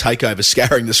suggest Adam take over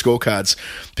scouring the scorecards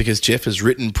because Geoff has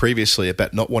written previously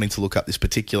about not wanting to look up this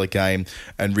particular game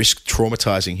and risk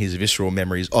traumatising his visceral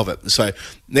memories of it. So,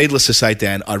 needless to say,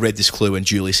 Dan, I read this clue and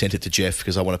duly sent it to Geoff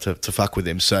because I wanted to fuck with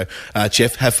him. So,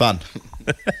 Geoff, have fun.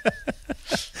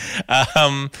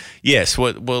 Yes,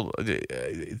 well,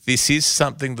 this is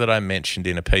something that I mentioned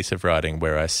in a piece of writing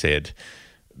where I said,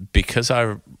 because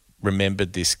I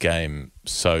remembered this game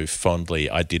so fondly,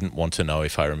 I didn't want to know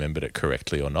if I remembered it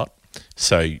correctly or not.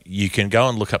 So you can go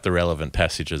and look up the relevant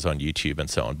passages on YouTube and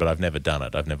so on, but I've never done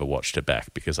it. I've never watched it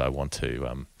back because I want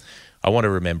to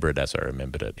remember it as I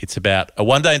remembered it. It's about a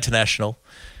one-day international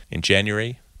in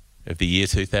January of the year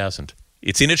 2000.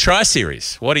 It's in a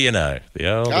tri-series. What do you know?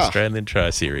 The old Australian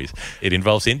tri-series. It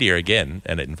involves India again,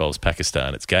 and it involves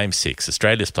Pakistan. It's Game 6.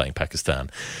 Australia's playing Pakistan.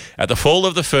 At the fall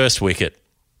of the first wicket,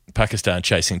 Pakistan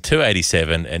chasing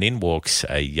 287, and in walks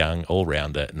a young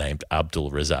all-rounder named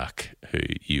Abdul Razak, who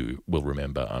you will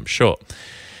remember, I'm sure.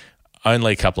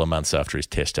 Only a couple of months after his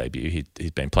Test debut,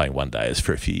 he'd been playing one-dayers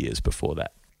for a few years before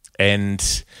that.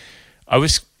 And I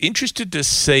was interested to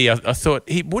see, I thought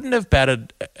he wouldn't have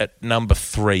batted at number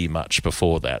 3 much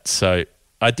before that. So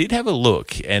I did have a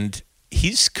look, and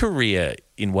his career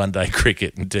in one-day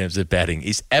cricket in terms of batting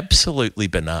is absolutely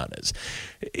bananas.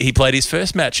 He played his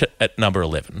first match at number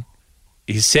 11,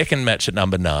 his second match at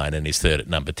number 9, and his third at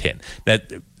number 10. Now,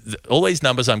 all these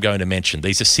numbers I'm going to mention,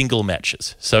 these are single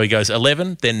matches. So he goes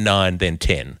 11, then 9, then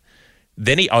 10.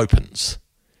 Then he opens.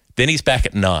 Then he's back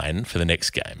at 9 for the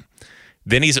next game.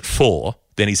 Then he's at 4,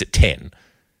 then he's at 10.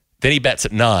 Then he bats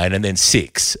at 9 and then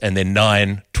 6 and then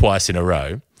 9 twice in a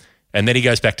row. And then he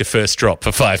goes back to first drop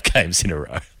for 5 games in a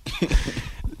row.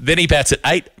 Then he bats at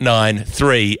 8, 9,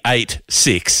 3, 8,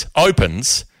 6,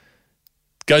 opens,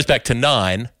 goes back to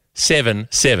 9, 7,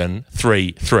 7,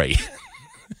 3, 3.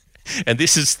 And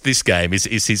this game is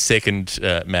his second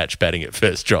match batting at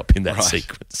first drop in that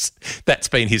sequence. That's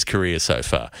been his career so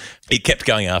far. It kept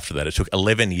going after that. It took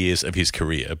 11 years of his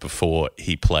career before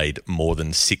he played more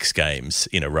than 6 games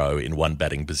in a row in one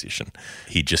batting position.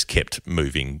 He just kept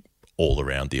moving all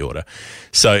around the order.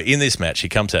 So in this match, he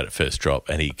comes out at first drop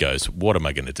and he goes, what am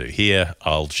I going to do here?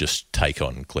 I'll just take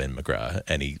on Glenn McGrath.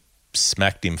 And he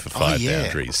smacked him for 5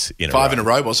 boundaries in a row. 5 in a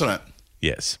row, wasn't it?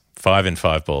 Yes. 5 in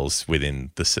 5 balls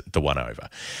within the one over.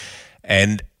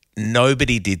 And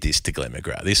nobody did this to Glenn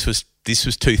McGrath. This was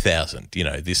 2000. You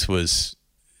know, this was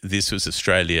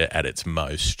Australia at its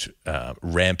most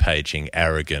rampaging,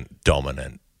 arrogant,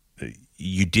 dominant.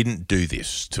 You didn't do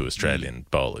this to Australian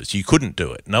bowlers. You couldn't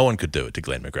do it. No one could do it to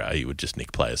Glenn McGrath. He would just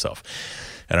nick players off.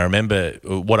 And I remember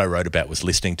what I wrote about was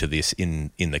listening to this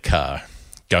in the car,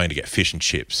 going to get fish and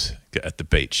chips at the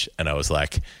beach. And I was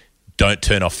like, don't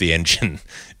turn off the engine.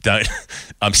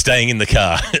 I'm staying in the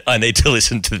car. I need to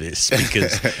listen to this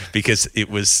because it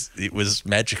was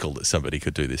magical that somebody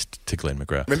could do this to Glenn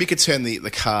McGrath. Remember, you could turn the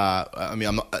car. I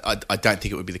mean, I don't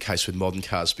think it would be the case with modern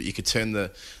cars, but you could turn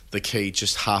the key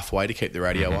just halfway to keep the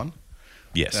radio on.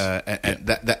 Yes, and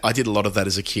that I did a lot of that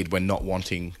as a kid when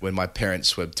my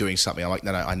parents were doing something. I'm like,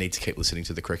 no, I need to keep listening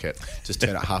to the cricket. Just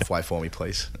turn it halfway for me,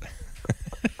 please.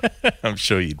 I'm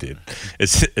sure you did.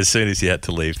 As soon as you had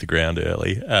to leave the ground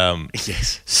early.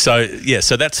 Yes. So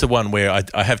that's the one where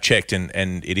I have checked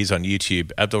and it is on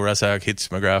YouTube. Abdul Razak hits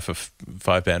McGrath for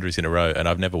 5 boundaries in a row, and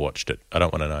I've never watched it. I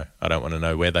don't want to know. I don't want to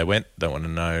know where they went. Don't want to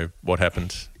know what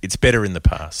happened. It's better in the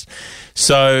past.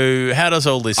 So how does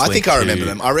all this I think I remember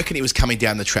them. I reckon he was coming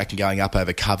down the track and going up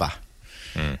over cover.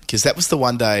 Because that was the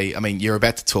one day, I mean, you're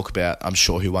about to talk about, I'm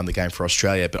sure, who won the game for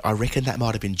Australia, but I reckon that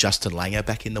might have been Justin Langer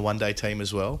back in the one-day team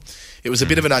as well. It was a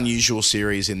bit of an unusual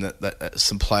series in that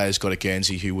some players got a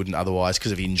Guernsey who wouldn't otherwise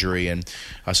because of injury and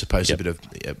I suppose a bit of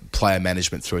player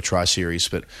management through a tri-series.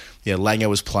 But yeah, Langer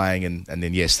was playing and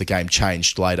then, yes, the game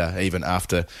changed later, even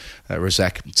after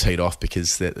Razak teed off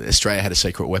because Australia had a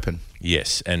secret weapon.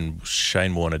 Yes, and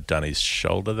Shane Warne had done his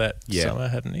shoulder that summer,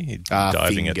 hadn't he?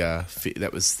 Diving finger.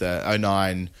 That was the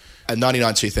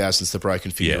 99-2000's the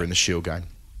broken finger in the Shield game.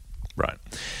 Right.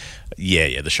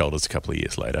 Yeah, the shoulder's a couple of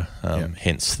years later.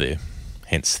 Hence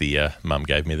the mum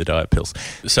gave me the diet pills.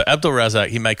 So Abdul Razak,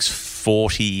 he makes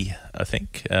 40, I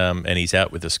think, and he's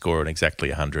out with a score on exactly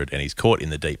 100, and he's caught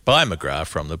in the deep by McGrath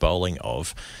from the bowling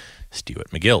of Stuart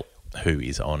McGill, who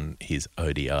is on his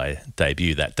ODI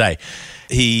debut that day.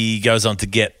 He goes on to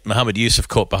get Mohammed Yusuf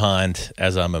caught behind,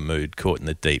 Azhar Mahmood caught in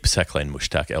the deep, Saqlain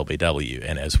Mushtaq LBW.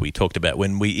 And as we talked about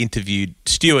when we interviewed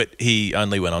Stuart, he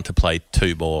only went on to play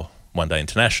 2 more one-day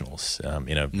internationals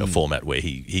in a format where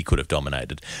he could have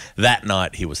dominated. That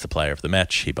night, he was the player of the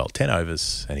match. He bowled 10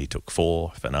 overs and he took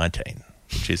 4 for 19,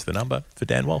 which is the number for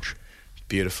Dan Walsh.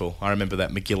 Beautiful. I remember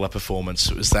that McGilla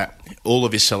performance. It was that all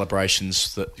of his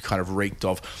celebrations that kind of reeked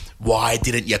of, why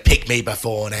didn't you pick me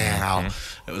before now?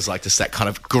 It was like just that kind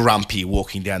of grumpy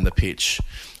walking down the pitch.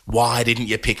 Why didn't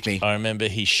you pick me? I remember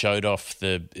he showed off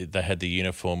they had the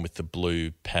uniform with the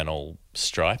blue panel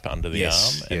stripe under the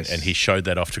arm, and he showed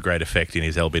that off to great effect in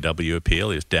his LBW appeal.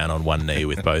 He was down on one knee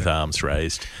with both arms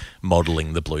raised,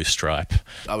 modelling the blue stripe.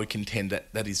 I would contend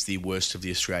that is the worst of the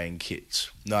Australian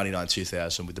kits.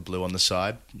 99-2000 with the blue on the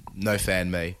side. No fan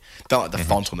me. Don't like the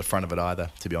font on the front of it either,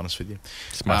 to be honest with you.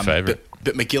 It's my favourite.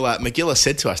 But McGilla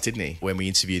said to us, didn't he, when we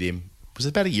interviewed him, was it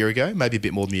about a year ago, maybe a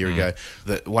bit more than a year ago,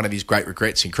 that one of his great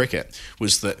regrets in cricket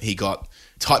was that he got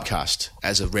typecast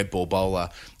as a red ball bowler,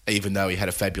 even though he had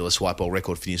a fabulous white ball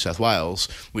record for New South Wales,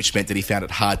 which meant that he found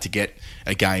it hard to get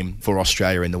a game for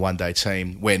Australia in the one-day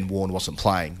team when Warne wasn't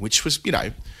playing, which was,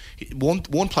 Warne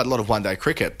played a lot of one-day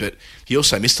cricket, but he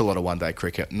also missed a lot of one-day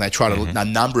cricket, and they tried a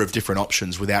number of different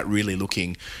options without really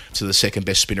looking to the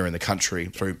second-best spinner in the country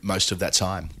through most of that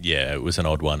time. Yeah, it was an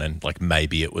odd one, and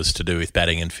maybe it was to do with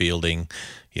batting and fielding.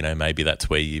 Maybe that's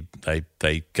where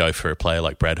they go for a player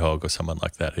like Brad Hogg or someone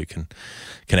like that who can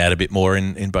add a bit more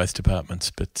in both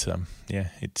departments. But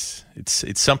it's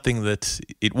something that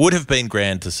it would have been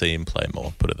grand to see him play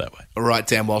more, put it that way. All right,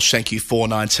 Dan Walsh, thank you,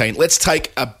 419. Let's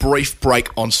take a brief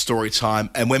break on story time,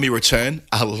 and when we return,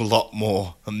 a lot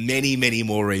more, many, many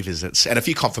more revisits, and a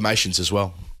few confirmations as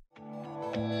well.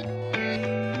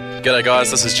 G'day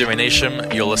guys, this is Jimmy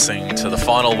Neesham. You're listening to The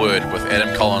Final Word with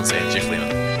Adam Collins and Geoff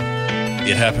Lemon.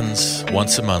 It happens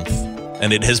once a month,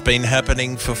 and it has been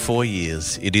happening for 4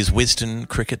 years. It is Wisden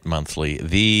Cricket Monthly,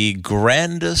 the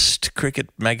grandest cricket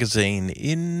magazine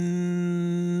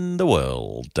in the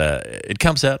world. It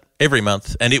comes out every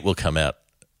month, and it will come out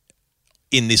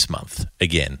in this month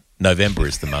again. November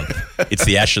is the month. It's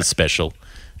the Ashes special,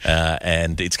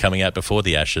 and it's coming out before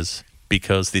the Ashes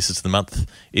because this is the month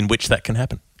in which that can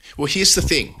happen. Well, here's the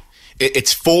thing.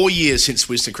 It's 4 years since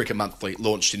Wisden Cricket Monthly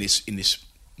launched in this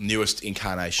newest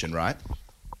incarnation, right?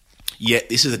 Yet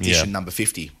this is edition number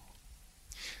 50.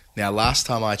 Now, last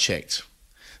time I checked,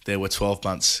 there were 12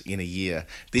 months in a year.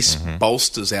 This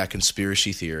bolsters our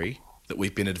conspiracy theory that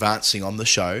we've been advancing on the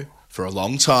show for a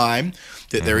long time,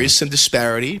 that there is some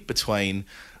disparity between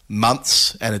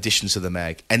months and editions of the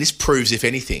mag. And this proves, if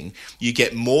anything, you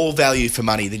get more value for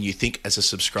money than you think as a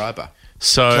subscriber.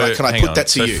 So can I put that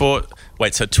to you?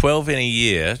 So 12 in a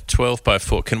year, 12 by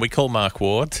 4. Can we call Mark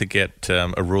Ward to get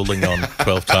a ruling on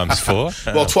 12 times 4?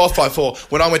 Well, 12 by 4.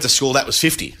 When I went to school, that was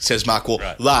 50, says Mark Ward.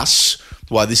 Right. Thus,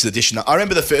 this is edition. I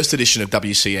remember the first edition of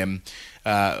WCM.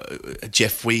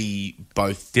 Geoff, we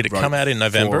both did it come out in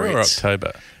November or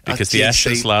October? Because the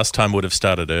Ashes last time would have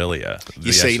started earlier.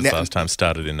 Last time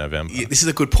started in November. This is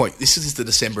a good point. This is the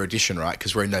December edition, right?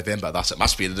 Because we're in November, thus it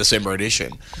must be the December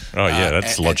edition. Oh yeah,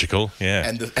 that's logical. Yeah,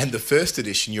 and the first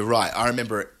edition, you're right. I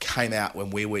remember it came out when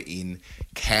we were in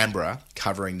Canberra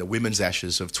covering the women's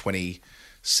Ashes of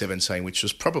 2017, which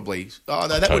was probably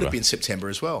that would have been September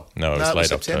as well. No, it was late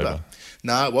September. October.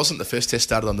 No, it wasn't. The first test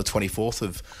started on the 24th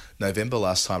of November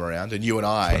last time around, and you and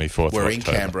I were in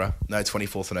Canberra. No,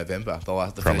 24th of November,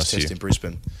 the first test in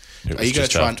Brisbane. Are you going to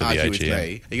try and argue with me? Are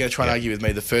you going to try and argue with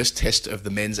me? The first test of the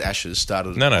men's Ashes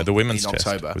started the women's in test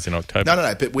October. Was in October.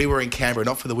 No, but we were in Canberra,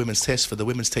 not for the women's test, for the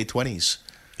women's T20s.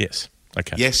 Yes.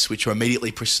 Okay. Yes, which were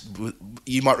immediately...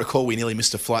 you might recall we nearly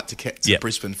missed a flight to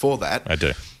Brisbane for that. I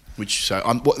do.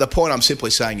 The point I'm simply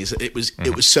saying is that it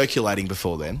was circulating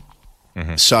before then.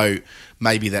 So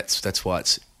maybe that's why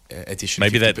it's edition.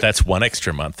 Maybe 50, that's one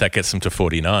extra month. That gets them to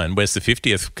 49. Where's the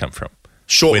 50th come from?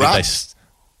 Short Where run. did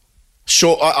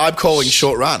I'm calling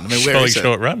short run. I mean, where is it?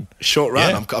 Short run. Short run.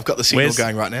 Yeah. I've got the signal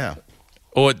going right now.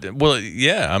 Well,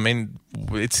 yeah. I mean,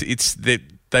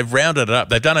 they've rounded it up.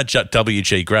 They've done a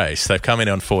WG Grace. They've come in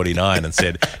on 49 and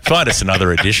said, "Find us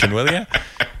another edition, will you?"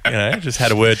 You know, just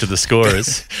had a word to the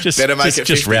scorers.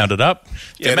 Just round it up.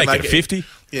 Yeah, make it 50.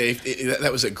 Yeah,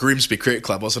 that was at Grimsby Cricket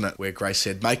Club, wasn't it? Where Grace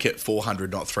said, "Make it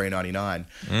 400, not 399."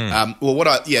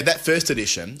 That first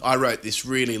edition, I wrote this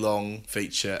really long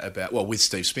feature about, with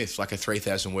Steve Smith, like a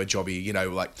 3,000 word jobby, you know,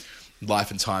 like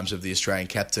life and times of the Australian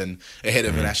captain ahead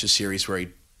of an Ashes series where he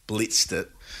blitzed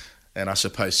it, and I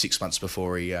suppose 6 months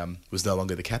before he was no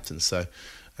longer the captain. So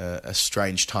a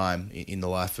strange time in the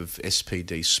life of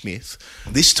SPD Smith.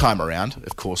 This time around,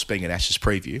 of course, being an Ashes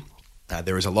preview,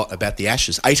 there is a lot about the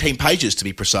Ashes, 18 pages to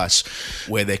be precise,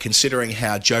 where they're considering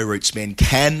how Joe Root's men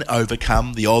can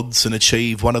overcome the odds and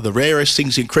achieve one of the rarest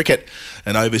things in cricket,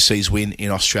 an overseas win in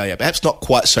Australia. Perhaps not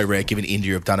quite so rare given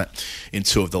India have done it in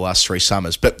 2 of the last 3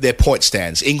 summers, but their point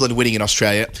stands. England winning in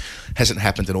Australia hasn't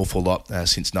happened an awful lot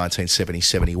since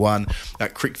 1970-71.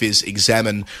 CricViz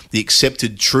examine the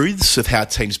accepted truths of how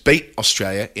teams beat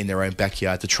Australia in their own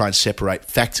backyard to try and separate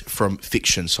fact from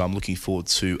fiction. So I'm looking forward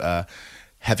to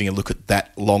having a look at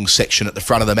that long section at the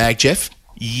front of the mag, Geoff.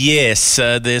 Yes,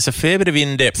 there's a fair bit of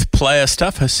in-depth player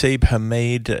stuff. Hasib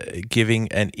Hamid giving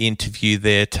an interview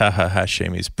there. Taha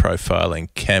Hashim is profiling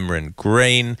Cameron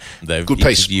Green. They're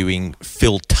interviewing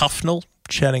Phil Tufnell,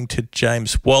 chatting to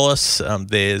James Wallace.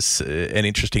 There's an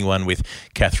interesting one with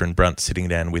Catherine Brunt sitting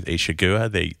down with Isha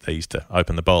Guha. They used to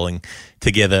open the bowling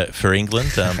together for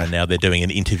England, and now they're doing an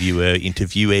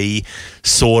interviewee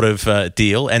sort of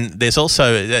deal. And there's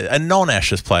also a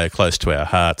non-Ashes player close to our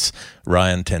hearts,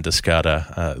 Ryan Tenderskade,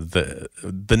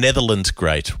 the Netherlands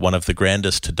great, one of the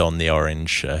grandest to don the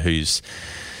orange, who's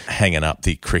hanging up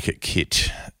the cricket kit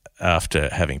after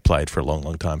having played for a long,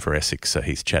 long time for Essex. So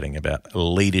he's chatting about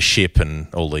leadership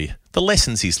and all the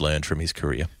lessons he's learned from his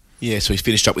career. Yeah, so he's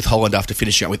finished up with Holland after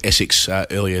finishing up with Essex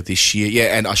earlier this year.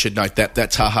 Yeah, and I should note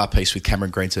that Taha piece with Cameron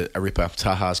Green's a ripper.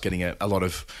 Taha's getting a lot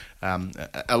of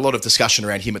discussion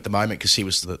around him at the moment because he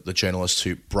was the journalist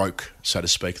who broke, so to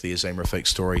speak, the Azim Rafiq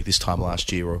story this time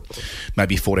last year, or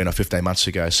maybe 14 or 15 months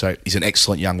ago. So he's an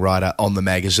excellent young writer on the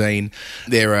magazine.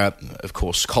 There are, of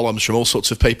course, columns from all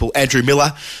sorts of people. Andrew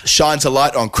Miller shines a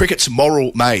light on cricket's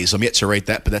moral maze. I'm yet to read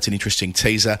that, but that's an interesting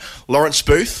teaser. Lawrence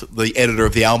Booth, the editor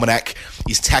of the Almanac,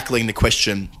 is tackling the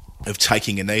question of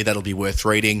taking a knee. That'll be worth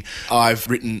reading. I've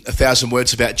written 1,000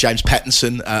 words about James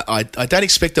Pattinson. I don't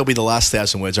expect they'll be the last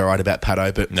 1,000 words I write about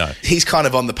Patto, but no, he's kind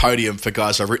of on the podium for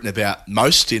guys I've written about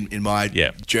most in my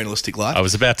journalistic life. I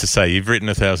was about to say, you've written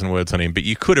 1,000 words on him, but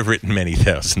you could have written many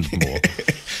thousand more.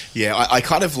 Yeah, I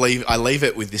kind of leave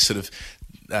it with this sort of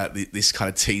this kind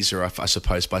of teaser, I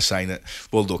suppose, by saying that,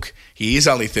 well, look, he is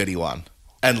only 31,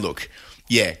 and look,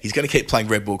 yeah, he's going to keep playing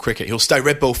red ball cricket. He'll stay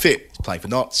red ball fit. He's playing for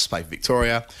Notts, playing for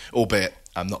Victoria, albeit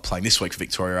I'm not playing this week for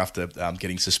Victoria after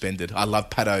getting suspended. I love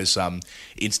Paddo's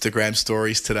Instagram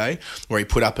stories today, where he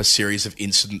put up a series of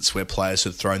incidents where players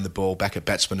had thrown the ball back at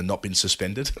batsmen and not been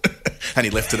suspended, and he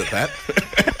left it at that.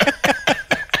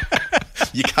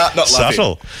 You can't not love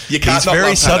subtle. him. You can't he's not very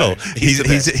love subtle.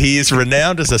 Paddo. He is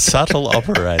renowned as a subtle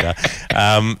operator.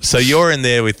 So you're in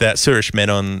there with that. Suresh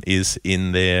Menon is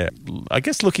in there, I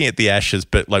guess, looking at the Ashes,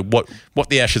 but like what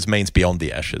the Ashes means beyond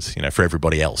the Ashes, you know, for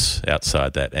everybody else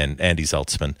outside that. And Andy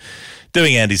Zaltzman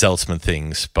doing Andy Zaltzman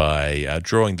things by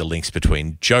drawing the links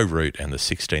between Joe Root and the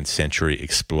 16th century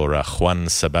explorer Juan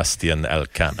Sebastian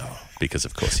Elcano. Because,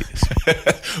 of course, he is.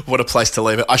 What a place to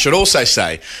leave it. I should also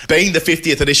say, being the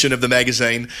 50th edition of the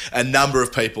magazine, a number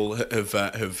of people have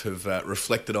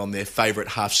reflected on their favourite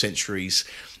half-centuries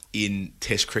in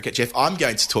Test cricket. Geoff, I'm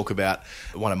going to talk about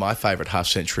one of my favourite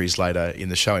half-centuries later in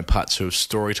the show in part 2 of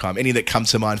Storytime. Any that come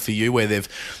to mind for you where they've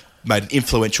made an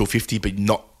influential 50 but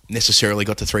not necessarily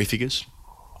got to 3 figures?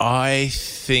 I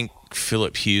think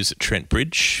Philip Hughes at Trent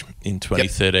Bridge in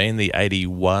 2013, the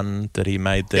 81 that he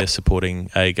made there supporting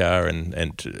Agar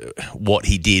and what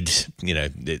he did. You know,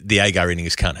 the Agar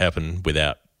innings can't happen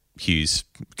without Hughes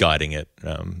guiding it,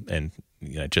 and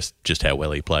you know just how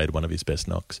well he played, one of his best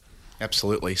knocks.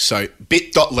 Absolutely. So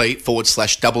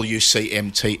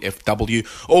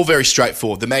bit.ly/WCMTFW. All very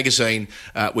straightforward. The magazine,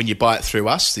 when you buy it through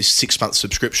us, this 6-month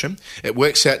subscription, it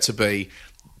works out to be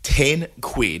 10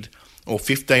 quid or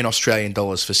 15 Australian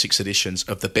dollars for 6 editions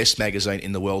of the best magazine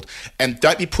in the world. And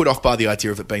don't be put off by the idea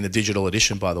of it being the digital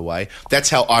edition, by the way. That's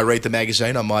how I read the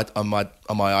magazine on my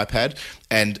iPad.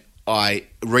 And I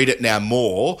read it now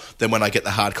more than when I get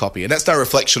the hard copy. And that's no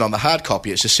reflection on the hard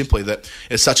copy. It's just simply that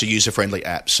it's such a user-friendly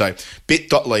app. So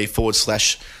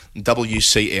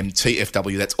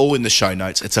bit.ly/WCMTFW. That's all in the show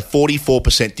notes. It's a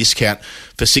 44% discount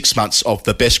for 6 months of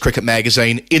the best cricket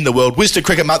magazine in the world. Wisden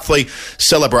Cricket Monthly,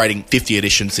 celebrating 50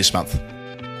 editions this month.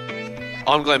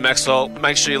 I'm Glenn Maxwell.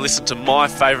 Make sure you listen to my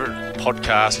favourite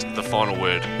podcast, The Final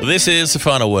Word. This is The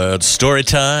Final Word. Story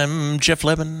time. Geoff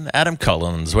Lemon, Adam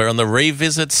Collins. We're on the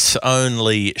Revisits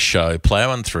Only show,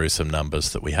 plowing through some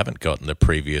numbers that we haven't got in the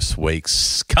previous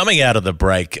weeks. Coming out of the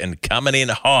break and coming in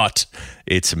hot,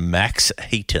 it's Max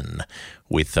Heaton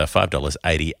with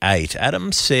 $5.88.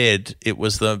 Adam said it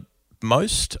was the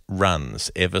most runs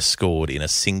ever scored in a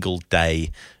single day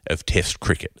of Test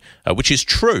cricket, which is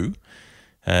true.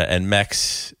 And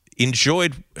Max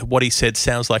enjoyed what he said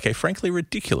sounds like a frankly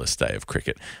ridiculous day of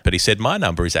cricket. But he said my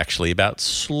number is actually about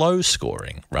slow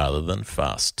scoring rather than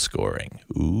fast scoring.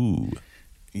 Ooh.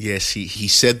 Yes, he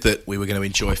said that we were going to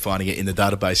enjoy finding it in the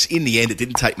database. In the end, it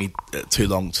didn't take me too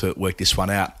long to work this one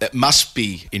out. It must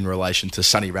be in relation to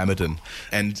Sonny Ramadan.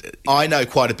 And I know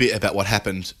quite a bit about what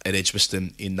happened at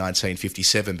Edgbaston in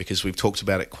 1957 because we've talked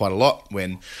about it quite a lot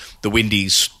when the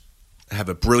Windies have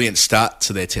a brilliant start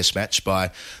to their test match by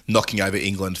knocking over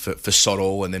England for sod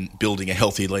all and then building a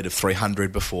healthy lead of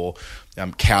 300 before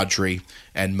Cowdrey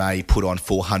and May put on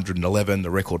 411, the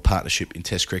record partnership in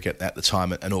test cricket at the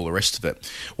time, and all the rest of it.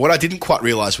 What I didn't quite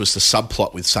realise was the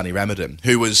subplot with Sonny Ramadan,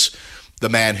 who was the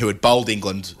man who had bowled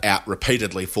England out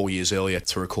repeatedly 4 years earlier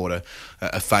to record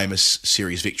a famous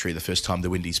series victory, the first time the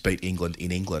Windies beat England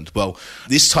in England. Well,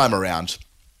 this time around,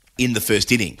 in the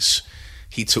first innings,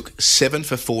 he took 7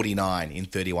 for 49 in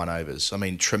 31 overs. I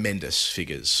mean, tremendous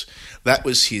figures. That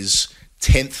was his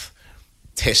 10th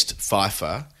test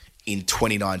fifer in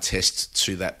 29 tests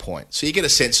to that point. So you get a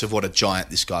sense of what a giant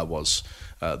this guy was,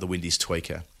 the Windies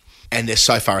tweaker. And they're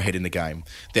so far ahead in the game.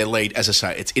 Their lead, as I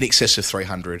say, it's in excess of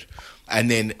 300. And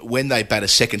then when they bat a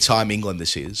second time, England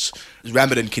this is,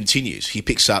 Ramadan continues. He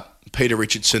picks up Peter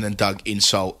Richardson and Doug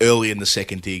Insole early in the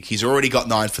second dig. He's already got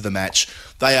 9 for the match.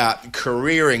 They are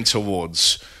careering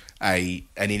towards an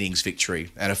innings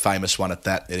victory, and a famous one at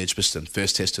that, at Edgbaston,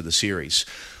 first test of the series.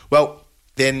 Well,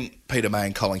 then Peter May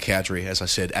and Colin Cowdrey, as I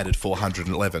said, added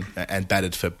 411 and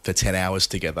batted for 10 hours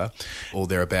together, or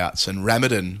thereabouts. And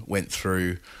Ramadan went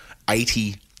through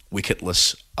 80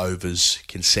 wicketless overs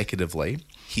consecutively.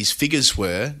 His figures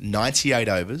were 98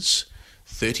 overs,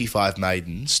 35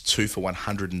 maidens, 2 for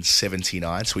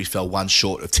 179, so he fell 1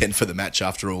 short of 10 for the match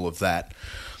after all of that.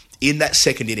 In that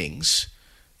second innings,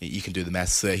 you can do the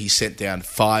maths there, he sent down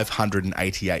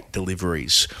 588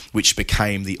 deliveries, which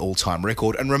became the all-time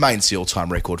record and remains the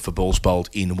all-time record for balls bowled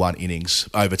in one innings,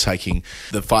 overtaking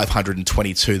the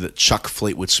 522 that Chuck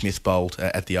Fleetwood Smith bowled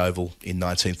at the Oval in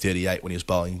 1938 when he was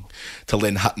bowling to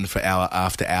Len Hutton for hour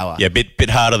after hour. Yeah, bit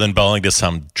harder than bowling to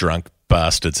some drunk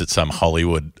bastards at some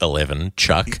Hollywood 11,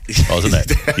 Chuck, wasn't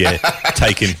it? Yeah,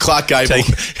 taken. Clark Gable.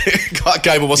 Clark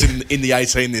Gable was in the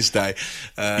 18 this day.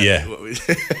 Yeah.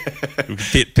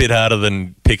 bit harder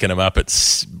than picking them up at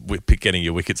getting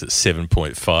your wickets at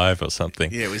 7.5 or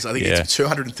something. Yeah, it was. I think it's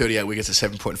 238 wickets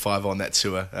at 7.5 on that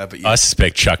tour. But yeah. I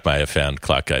suspect Chuck may have found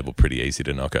Clark Gable pretty easy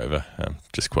to knock over,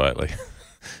 just quietly,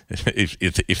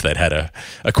 if they'd had a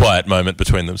quiet moment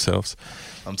between themselves.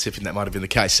 I'm tipping that might have been the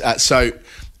case.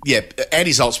 Yeah,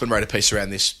 Andy Zaltzman wrote a piece around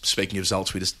this, speaking of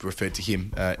Zaltz, we just referred to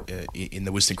him in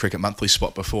the Wisden Cricket Monthly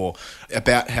spot before,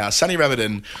 about how Sonny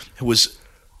Ramadan was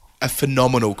a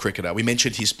phenomenal cricketer. We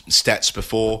mentioned his stats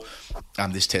before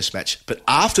this test match, but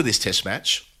after this test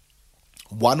match,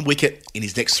 1 wicket in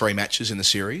his next 3 matches in the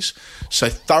series, so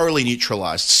thoroughly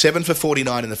neutralised. 7 for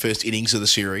 49 in the first innings of the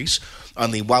series,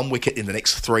 only 1 wicket in the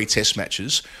next 3 test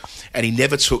matches, and he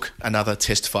never took another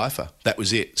test fifer. That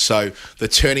was it. So the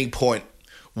turning point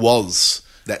was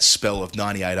that spell of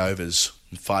 98 overs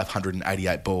and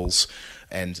 588 balls,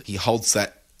 and he holds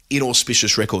that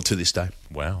inauspicious record to this day.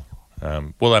 Wow.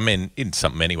 Well, I mean, in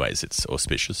many ways it's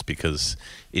auspicious because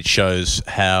it shows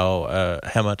how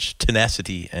much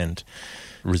tenacity and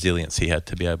resilience he had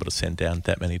to be able to send down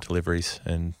that many deliveries.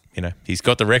 And, you know, he's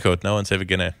got the record. No one's ever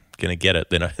going to get it.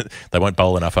 They won't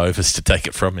bowl enough overs to take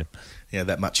it from him. Yeah,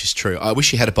 that much is true. I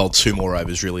wish he had bowled 2 more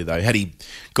overs, really, though. Had he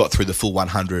got through the full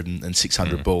 100 and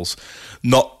 600 balls,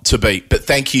 not to beat. But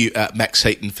thank you, Max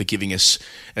Heaton, for giving us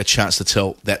a chance to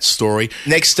tell that story.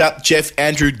 Next up, Geoff,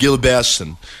 Andrew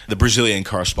Gilbertson, the Brazilian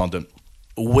correspondent.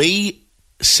 We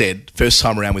said, first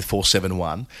time around with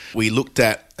 471, we looked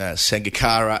at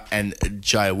Sangakkara and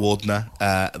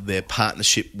Jayawardena, their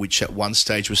partnership, which at one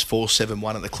stage was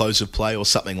 471 at the close of play or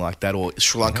something like that, or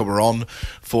Sri Lanka were on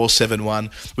 471.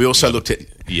 We also looked at...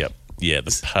 Yep.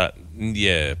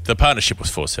 the partnership was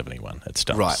 471 at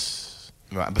stumps.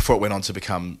 Right. Before it went on to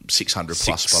become 600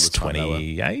 plus by the time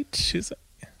 28, is it?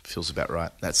 Feels about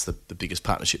right. That's the biggest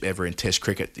partnership ever in Test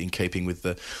cricket, in keeping with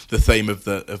the theme of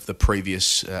the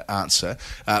previous answer.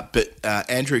 But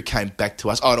Andrew came back to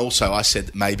us. Oh, and also I said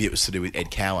that maybe it was to do with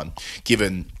Ed Cowan,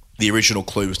 given the original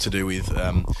clue was to do with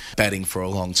batting for a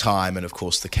long time, and of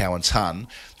course the Cowan ton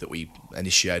that we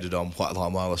initiated on White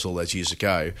Line Wireless all those years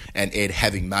ago, and Ed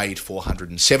having made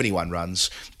 471 runs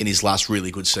in his last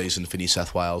really good season for New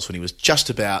South Wales when he was just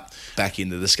about back in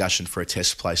the discussion for a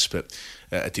Test place, but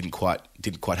it didn't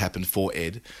quite happen for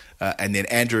Ed. And then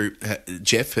Andrew,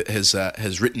 Geoff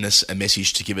has written us a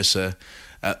message to give us a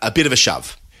bit of a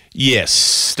shove. Yes,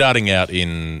 starting out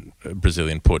in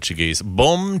Brazilian Portuguese.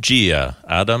 Bom dia,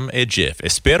 Adam e Geoff.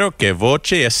 Espero que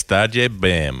você esteja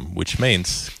bem, which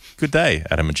means good day,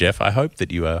 Adam and Geoff. I hope that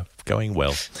you are going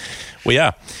well. We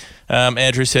are.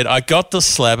 Andrew said, I got the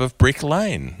slab of Brick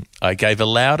Lane. I gave a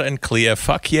loud and clear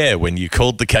fuck yeah when you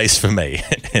called the case for me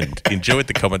and enjoyed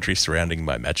the commentary surrounding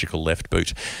my magical left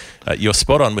boot. You're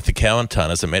spot on with the Cowan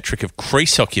ton as a metric of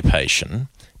crease occupation.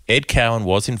 Ed Cowan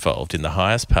was involved in the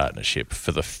highest partnership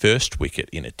for the first wicket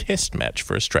in a test match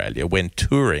for Australia when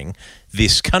touring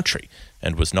this country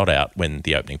and was not out when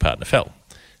the opening partner fell.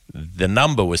 The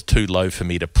number was too low for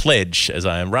me to pledge, as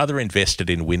I am rather invested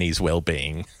in Winnie's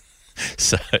well-being.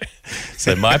 So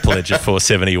my pledge of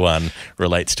 471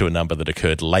 relates to a number that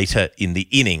occurred later in the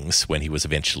innings when he was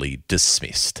eventually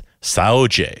dismissed.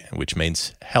 Saúde, which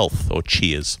means health or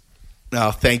cheers.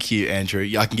 Oh, thank you, Andrew.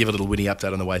 I can give a little Winnie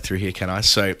update on the way through here, can I?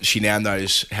 So she now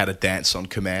knows how to dance on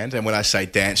command. And when I say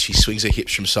dance, she swings her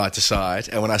hips from side to side.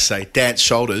 And when I say dance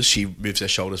shoulders, she moves her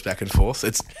shoulders back and forth.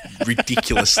 It's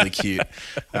ridiculously cute.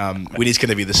 Winnie's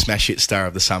going to be the smash hit star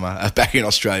of the summer back in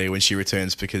Australia when she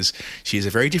returns, because she is a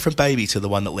very different baby to the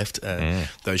one that left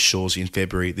those shores in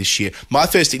February this year. My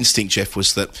first instinct, Geoff,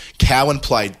 was that Cowan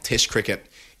played Test cricket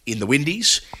in the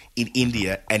Windies, in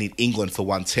India and in England for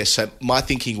one test. So my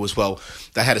thinking was, well,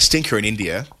 they had a stinker in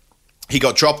India. He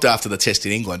got dropped after the test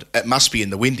in England. It must be in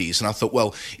the Windies. And I thought,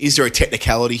 well, is there a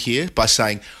technicality here by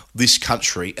saying this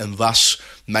country, and thus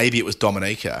maybe it was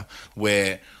Dominica,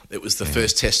 where it was the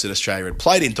first test that Australia had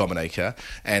played in Dominica,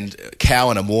 and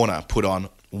Cowan and Warner put on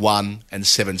 1 and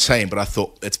 17, but I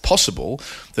thought it's possible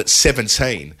that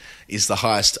 17 is the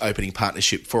highest opening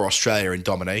partnership for Australia in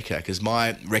Dominica, because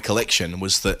my recollection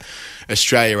was that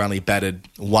Australia only batted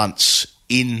once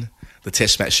in the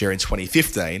Test match there in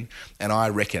 2015, and I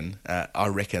reckon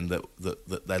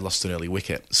that they lost an early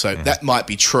wicket. So that might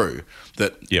be true,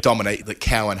 that that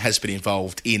Cowan has been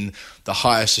involved in the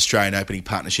highest Australian opening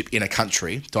partnership in a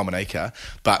country, Dominica,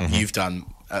 but you've done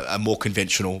a more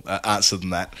conventional answer than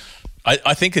that.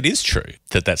 I think it is true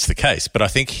that that's the case, but I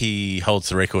think he holds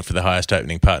the record for the highest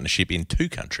opening partnership in two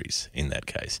countries in that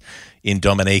case, in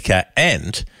Dominica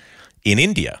and in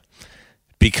India,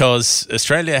 because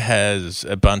Australia has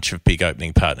a bunch of big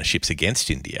opening partnerships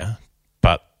against India,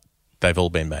 but they've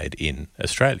all been made in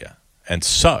Australia. And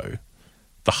so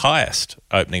the highest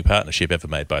opening partnership ever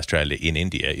made by Australia in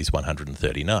India is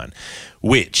 139,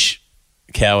 which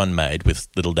Cowan made with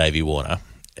little Davey Warner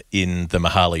in the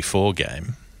Mohali 4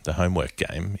 game, the homework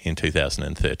game in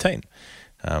 2013.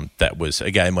 That was a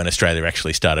game when Australia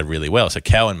actually started really well. So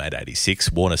Cowan made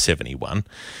 86, Warner 71.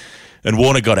 And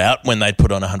Warner got out when they'd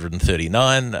put on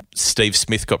 139. Steve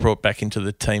Smith got brought back into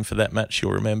the team for that match,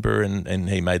 you'll remember, and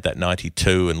he made that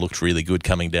 92 and looked really good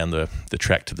coming down the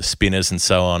track to the spinners and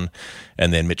so on.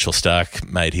 And then Mitchell Starc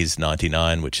made his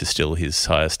 99, which is still his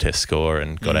highest test score,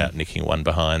 and got out nicking one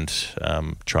behind,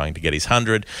 trying to get his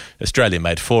 100. Australia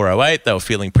made 408. They were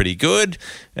feeling pretty good.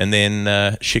 And then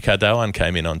Shikhar Dhawan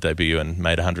came in on debut and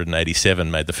made 187,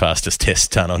 made the fastest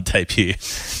test ton on debut.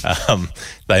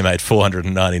 They made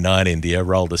 499, India,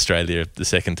 rolled Australia the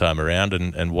second time around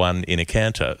and won in a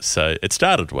canter. So it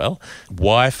started well.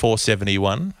 Why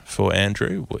 471 for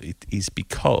Andrew? Well, it is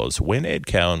because when Ed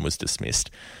Cowan was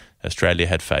dismissed, Australia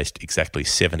had faced exactly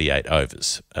 78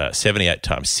 overs. 78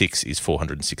 times 6 is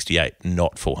 468,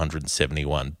 not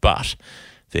 471. But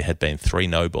there had been 3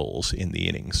 no balls in the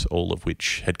innings, all of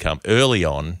which had come early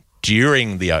on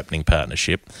during the opening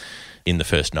partnership in the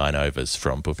first 9 overs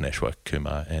from Bhuvneshwar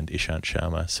Kumar and Ishant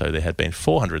Sharma. So there had been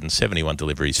 471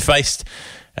 deliveries faced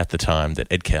at the time that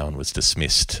Ed Cowan was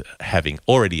dismissed, having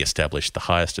already established the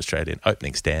highest Australian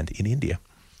opening stand in India.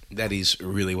 That is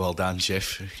really well done,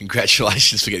 Geoff.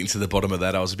 Congratulations for getting to the bottom of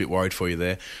that. I was a bit worried for you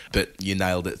there, but you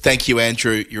nailed it. Thank you,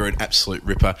 Andrew. You're an absolute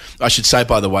ripper. I should say,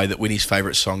 by the way, that Winnie's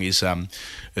favourite song is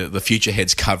the Future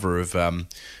Heads cover of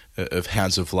of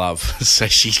Hounds of Love. So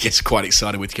she gets quite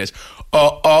excited with, goes,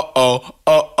 oh,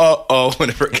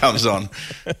 whenever it comes on,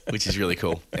 which is really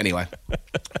cool. Anyway,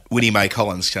 Winnie Mae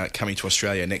Collins coming to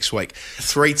Australia next week.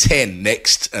 3:10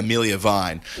 next, Amelia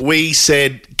Vine. We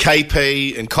said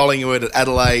KP and Collingwood at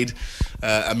Adelaide.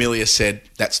 Amelia said,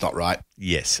 that's not right.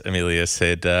 Yes, Amelia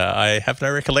said, I have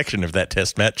no recollection of that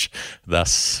test match,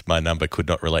 thus my number could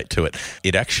not relate to it.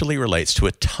 It actually relates to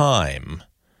a time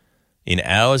in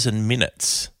hours and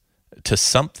minutes to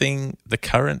something the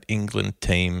current England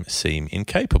team seem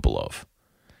incapable of.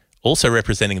 Also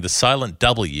representing the silent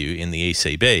W in the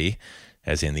ECB,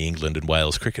 as in the England and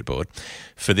Wales Cricket Board,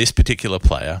 for this particular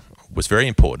player was very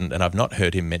important, and I've not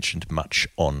heard him mentioned much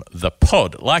on the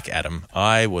pod. Like Adam,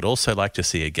 I would also like to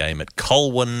see a game at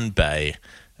Colwyn Bay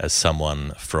as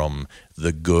someone from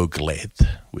the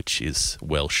Gogledd, which is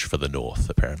Welsh for the north,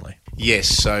 apparently. Yes,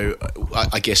 so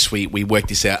I guess we worked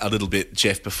this out a little bit,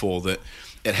 Geoff, before, that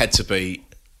it had to be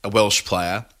a Welsh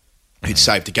player who'd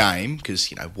saved a game, because,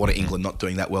 what are England not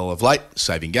doing that well of late,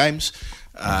 saving games?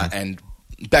 And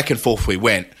back and forth we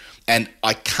went. And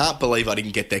I can't believe I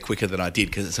didn't get there quicker than I did,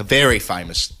 because it's a very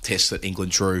famous test that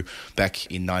England drew back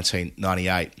in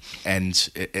 1998, and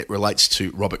it relates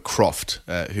to Robert Croft,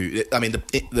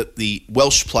 the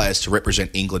Welsh players to represent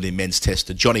England in men's test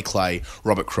are Johnny Clay,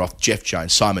 Robert Croft, Geoff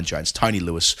Jones, Simon Jones, Tony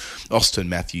Lewis, Austin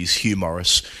Matthews, Hugh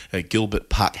Morris, Gilbert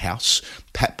Parkhouse,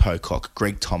 Pat Pocock,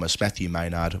 Greg Thomas, Matthew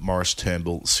Maynard, Maurice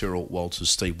Turnbull, Cyril Walters,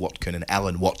 Steve Watkin and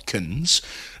Alan Watkins.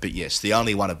 But yes, the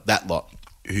only one of that lot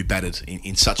who batted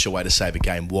in such a way to save a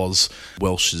game was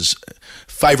Welsh's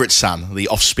favourite son, the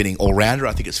off-spinning all-rounder,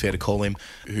 I think it's fair to call him,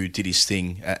 who did his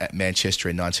thing at Manchester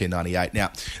in 1998.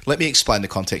 Now, let me explain the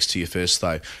context to you first,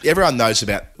 though. Everyone knows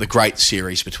about the great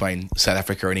series between South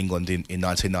Africa and England in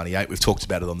 1998. We've talked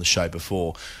about it on the show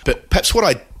before. But perhaps what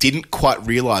I didn't quite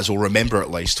realise, or remember at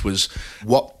least, was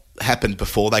what happened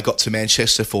before they got to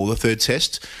Manchester for the third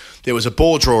test. There was a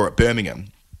ball draw at Birmingham,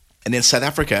 and then South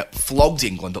Africa flogged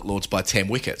England at Lords by 10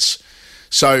 wickets.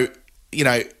 So,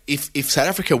 if South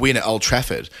Africa win at Old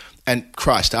Trafford, and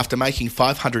Christ, after making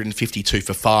 552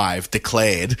 for 5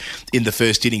 declared in the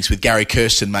first innings with Gary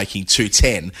Kirsten making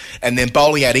 210, and then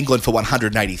bowling out England for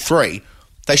 183,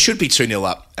 they should be 2-0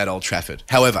 up at Old Trafford.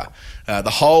 However, the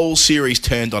whole series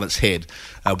turned on its head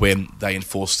when they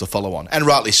enforced the follow-on. And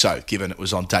rightly so, given it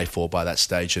was on day 4 by that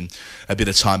stage and a bit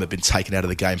of time had been taken out of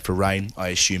the game for rain, I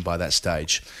assume, by that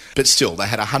stage. But still, they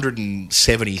had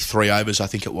 173 overs, I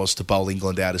think it was, to bowl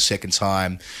England out a second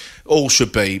time. All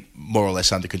should be more or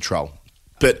less under control.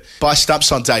 But by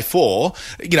stumps on day 4,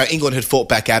 England had fought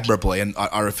back admirably, and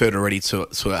I referred already to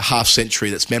a half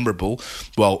century that's memorable.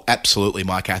 Well, absolutely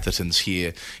Mike Atherton's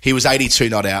here. He was 82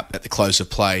 not out at the close of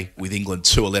play with England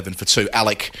 211 for 2.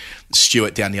 Alec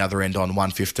Stewart down the other end on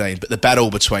 115. But the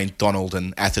battle between Donald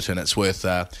and Atherton, it's worth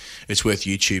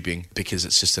YouTubing, because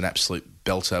it's just an absolute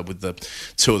belter, with the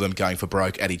two of them going for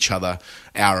broke at each other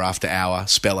hour after hour,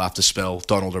 spell after spell.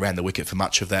 Donald around the wicket for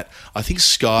much of that. I think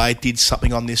Sky did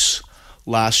something on this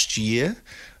last year.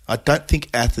 I don't think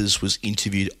Athers was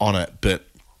interviewed on it, but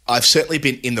I've certainly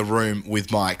been in the room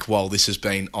with Mike while this has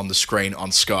been on the screen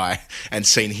on Sky and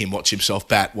seen him watch himself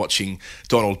bat, watching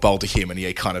Donald bowl to him, and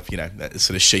he kind of,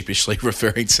 sort of sheepishly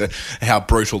referring to how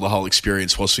brutal the whole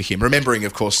experience was for him. Remembering,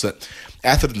 of course, that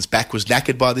Atherton's back was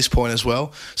knackered by this point as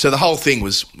well. So the whole thing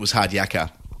was hard yakka.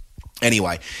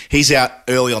 Anyway, he's out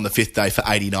early on the 5th day for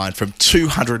 89 from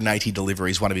 280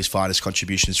 deliveries, one of his finest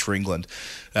contributions for England.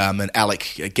 And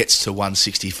Alec gets to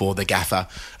 164, the gaffer,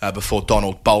 before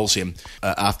Donald bowls him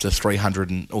after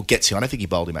 300, or gets him. I don't think he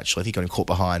bowled him, actually. I think he got him caught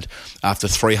behind after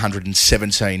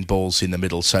 317 balls in the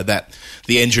middle. So that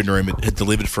the engine room had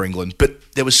delivered for England.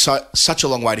 But there was such a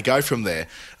long way to go from there.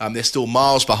 They're still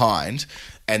miles behind,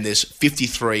 and there's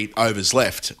 53 overs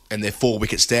left, and they're 4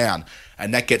 wickets down.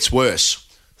 And that gets worse.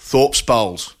 Thorpe's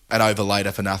bowled an over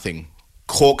later for nothing.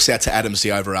 Corks out to Adams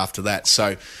the over after that.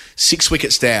 So 6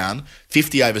 wickets down,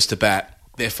 50 overs to bat,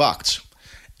 they're fucked.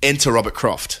 Enter Robert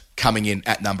Croft coming in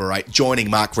at number 8, joining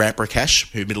Mark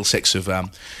Ramprakash, who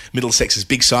Middlesex's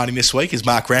big signing this week is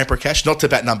Mark Ramprakash, not to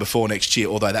bat number 4 next year,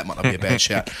 although that might not be a bad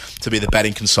shout, to be the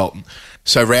batting consultant.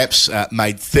 So Ramps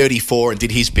made 34 and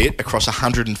did his bit across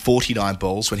 149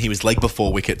 balls when he was leg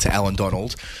before wicket to Alan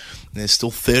Donald. There's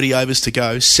still 30 overs to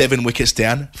go, 7 wickets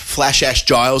down. Flash Ash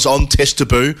Giles on test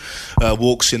debut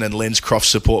walks in and lends Croft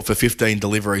support for 15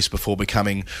 deliveries before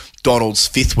becoming Donald's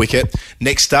 5th wicket.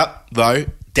 Next up, though,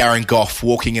 Darren Gough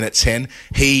walking in at 10.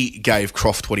 He gave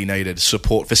Croft what he needed,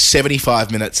 support for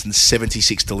 75 minutes and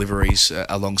 76 deliveries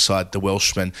alongside the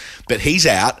Welshman. But he's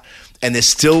out, and there's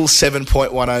still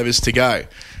 7.1 overs to go.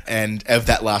 And of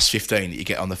that last 15 that you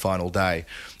get on the final day.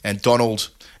 And Donald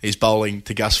is bowling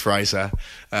to Gus Fraser,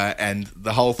 and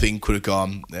the whole thing could have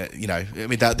gone,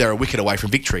 they're a wicket away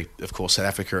from victory, of course, South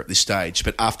Africa at this stage.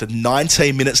 But after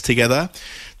 19 minutes together,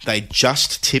 they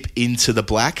just tip into the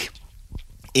black.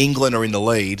 England are in the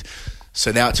lead,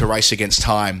 so now it's a race against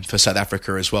time for South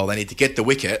Africa as well. They need to get the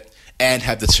wicket and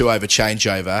have the 2-over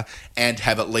changeover and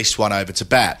have at least 1 over to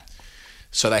bat.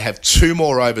 So they have 2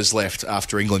 more overs left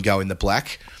after England go in the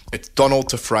black. It's Donald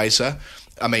to Fraser.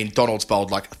 I mean, Donald's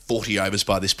bowled like 40 overs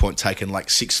by this point, taken like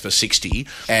 6 for 60,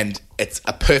 and it's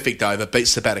a perfect over,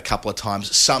 beats the bat a couple of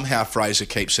times. Somehow Fraser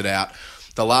keeps it out.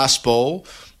 The last ball,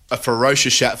 a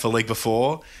ferocious shot for leg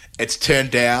before. It's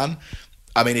turned down.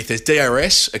 I mean, if there's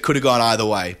DRS, it could have gone either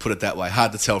way, put it that way.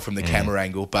 Hard to tell from the camera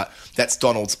angle, but that's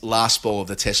Donald's last ball of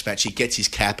the Test match. He gets his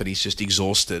cap and he's just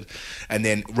exhausted. And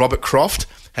then Robert Croft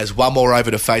has 1 more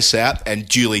over to face out, and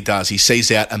duly does. He sees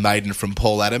out a maiden from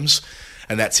Paul Adams,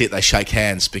 and that's it. They shake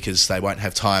hands because they won't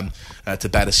have time to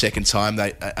bat a second time.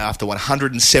 They, after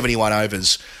 171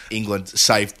 overs, England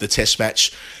saved the Test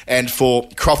match. And for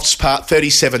Croft's part,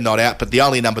 37 not out, but the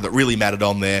only number that really mattered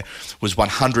on there was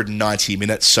 190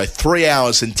 minutes. So 3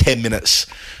 hours and 10 minutes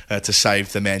to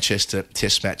save the Manchester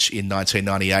Test match in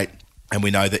 1998. And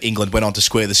we know that England went on to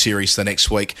square the series the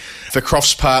next week. For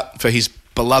Croft's part, for his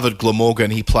beloved Glamorgan,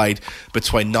 he played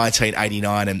between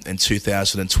 1989 and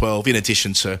 2012, in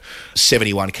addition to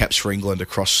 71 caps for England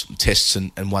across tests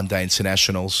and one-day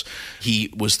internationals.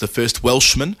 He was the first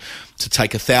Welshman to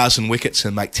take 1,000 wickets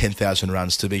and make 10,000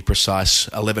 runs, to be precise,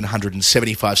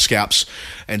 1,175 scalps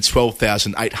and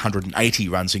 12,880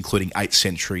 runs, including 8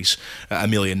 centuries.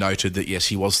 Amelia noted that, yes,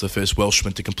 he was the first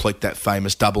Welshman to complete that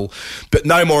famous double, but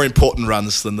no more important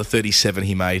runs than the 37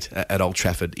 he made at Old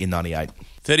Trafford in 98.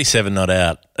 37 not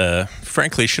out.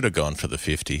 Frankly, should have gone for the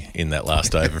 50 in that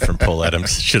last over from Paul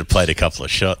Adams. Should have played a couple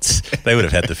of shots. They would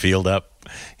have had the field up,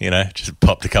 just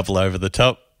popped a couple over the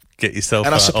top, get yourself.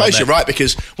 And I suppose you're right,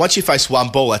 because once you face 1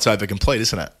 ball, that's over complete,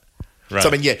 isn't it? Right. So,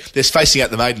 I mean, there's facing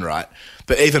out the maiden, right?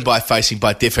 But even by facing,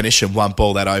 by definition, 1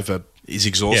 ball, that over is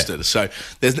exhausted. Yeah. So,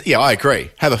 I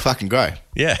agree. Have a fucking go.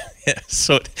 Yeah.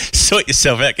 Sort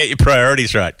yourself out. Get your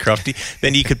priorities right, Crofty.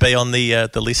 Then you could be on the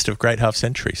list of great half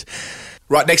centuries.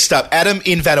 Right, next up, Adam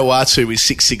in Vanuatu is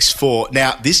 664.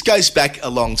 Now, this goes back a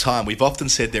long time. We've often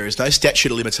said there is no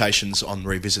statute of limitations on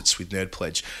revisits with Nerd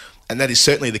Pledge, and that is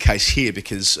certainly the case here,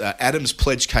 because Adam's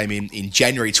pledge came in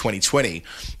January 2020,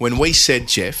 when we said,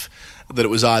 Geoff, that it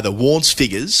was either Warne's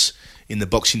figures in the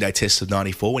Boxing Day Test of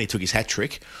 94 when he took his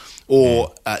hat-trick,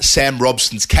 or Sam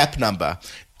Robson's cap number.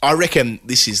 I reckon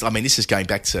this is going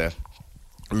back to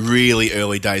really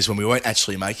early days when we weren't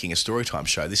actually making a Storytime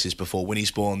show. This is before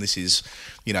Winnie's born. This is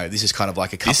kind of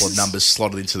like a couple of numbers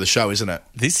slotted into the show, isn't it?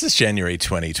 This is January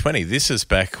 2020. This is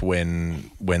back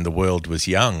when the world was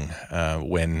young,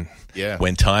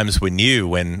 when times were new,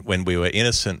 when we were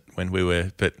innocent, when we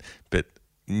were but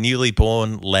newly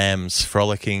born lambs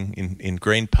frolicking in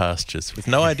green pastures with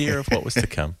no idea of what was to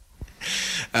come.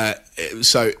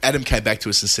 So Adam came back to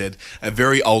us and said a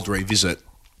very old revisit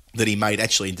that he made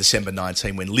actually in December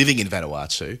 19 when living in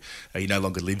Vanuatu. He no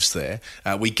longer lives there.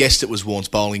 We guessed it was Warne's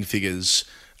bowling figures,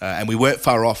 and we weren't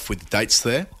far off with the dates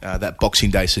there, that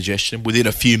Boxing Day suggestion, within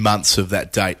a few months of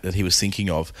that date that he was thinking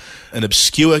of. An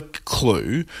obscure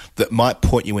clue that might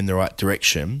point you in the right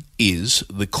direction is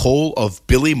the call of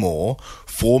Billy Moore,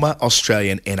 former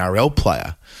Australian NRL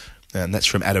player. And that's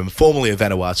from Adam, formerly of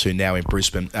Vanuatu, now in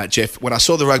Brisbane. Geoff, when I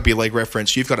saw the rugby league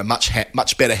reference, you've got a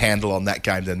much better handle on that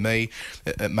game than me.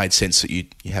 It made sense that you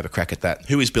have a crack at that.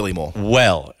 Who is Billy Moore?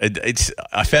 Well,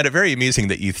 I found it very amusing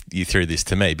that you threw this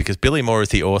to me, because Billy Moore is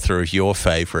the author of your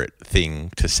favourite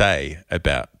thing to say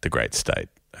about the great state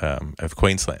of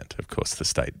Queensland. Of course, the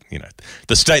state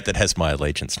that has my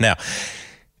allegiance. Now,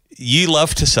 you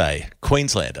love to say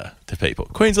Queenslander to people.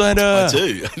 Queenslander! I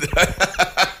do.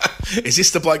 Is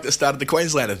this the bloke that started the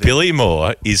Queenslander thing? Billy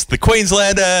Moore is the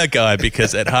Queenslander guy,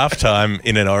 because at halftime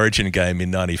in an Origin game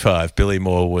in 95, Billy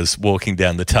Moore was walking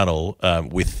down the tunnel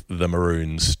with the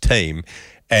Maroons team,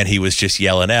 and he was just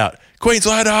yelling out,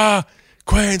 Queenslander!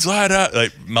 Queenslander!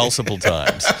 Like multiple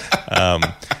times.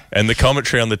 And the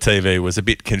commentary on the TV was a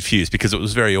bit confused because it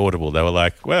was very audible. They were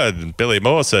like, well, Billy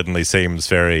Moore certainly seems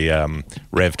very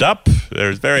revved up.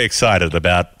 They're very excited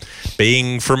about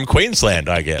being from Queensland,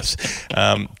 I guess.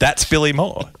 That's Billy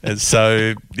Moore. And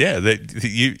so,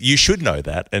 you should know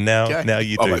that. And now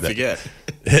you do that. Forget.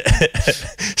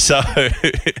 so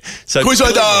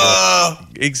Queenslander!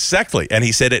 Exactly. And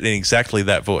he said it in exactly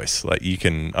that voice. Like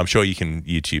I'm sure you can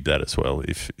YouTube that as well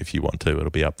if you want to. It'll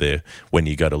be up there when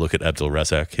you go to look at Abdul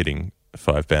Razak hitting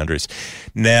 5 boundaries.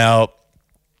 Now,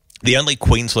 The only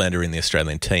Queenslander in the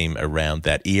Australian team around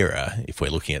that era, if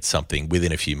we're looking at something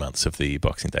within a few months of the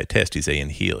Boxing Day test, is Ian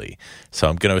Healy. So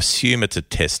I'm going to assume it's a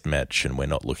test match and we're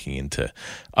not looking into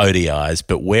ODIs,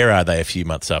 but where are they a few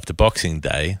months after Boxing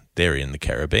Day? They're in the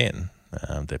Caribbean.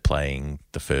 They're playing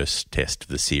the first test of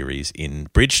the series in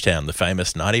Bridgetown, the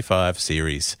famous 95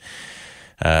 series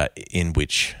in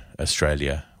which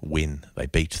Australia win. They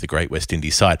beat the Great West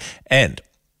Indies side. And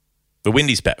the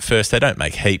Windies bat first. They don't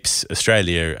make heaps.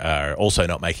 Australia are also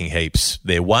not making heaps.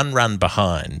 They're one run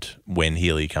behind when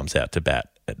Healy comes out to bat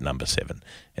at number 7,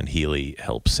 and Healy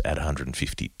helps at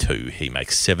 152. He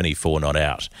makes 74 not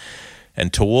out.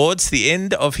 And towards the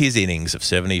end of his innings of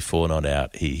 74 not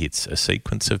out, he hits a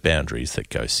sequence of boundaries that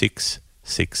go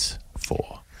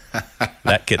 6-6-4.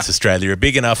 That gets Australia a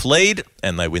big enough lead,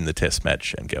 and they win the test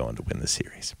match and go on to win the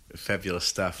series. Fabulous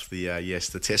stuff.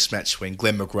 The test match when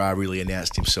Glenn McGrath really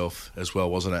announced himself as well,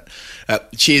 wasn't it?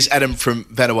 Cheers, Adam from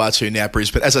Vanuatu, now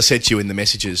Brisbane. As I said to you in the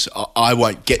messages, I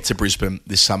won't get to Brisbane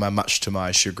this summer, much to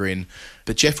my chagrin,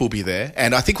 but Geoff will be there.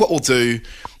 And I think what we'll do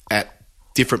at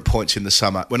different points in the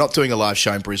summer, we're not doing a live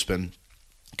show in Brisbane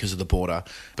because of the border,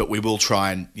 but we will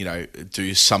try and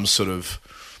do some sort of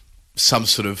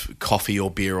coffee or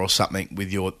beer or something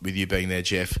with you being there,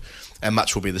 Geoff, and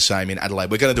much will be the same in Adelaide.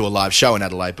 We're going to do a live show in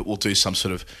Adelaide, but we'll do some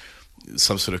sort of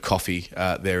coffee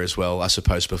there as well, I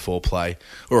suppose, before play,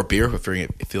 or a beer if we're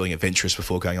feeling adventurous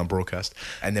before going on broadcast.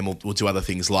 And then we'll do other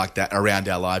things like that around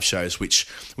our live shows, which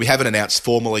we haven't announced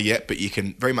formally yet, but you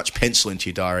can very much pencil into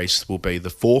your diaries. Will be the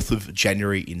 4th of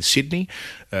January in Sydney,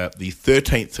 the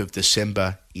 13th of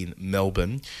December in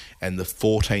Melbourne, and the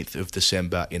 14th of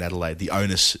December in Adelaide. The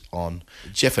onus on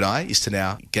Geoff and I is to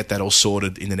now get that all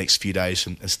sorted in the next few days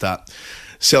and start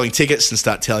selling tickets and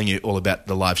start telling you all about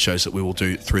the live shows that we will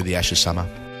do through the Ashes summer.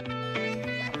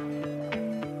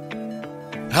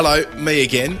 Hello, me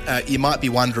again. You might be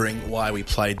wondering why we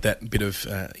played that bit of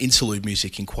interlude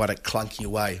music in quite a clunky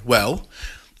way. Well,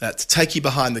 to take you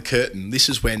behind the curtain, this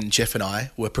is when Geoff and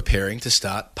I were preparing to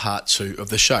start part 2 of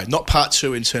the show. Not part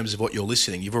 2 in terms of what you're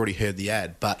listening, you've already heard the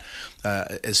ad, but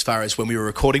as far as when we were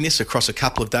recording this across a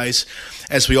couple of days,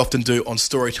 as we often do on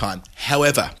Storytime.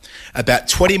 However, about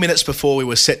 20 minutes before we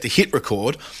were set to hit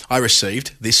record, I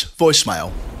received this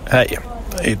voicemail. Hey,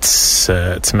 it's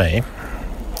me.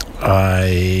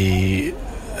 I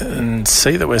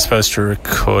see that we're supposed to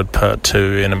record part 2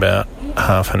 in about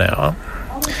half an hour.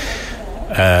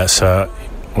 So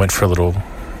I went for a little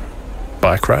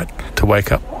bike ride to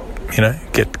wake up,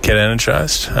 get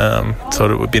energised.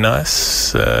 Thought it would be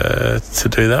nice to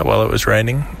do that while it was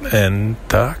raining and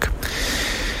dark.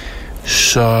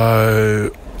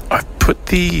 So I put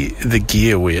the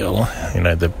gear wheel,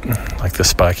 the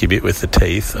spiky bit with the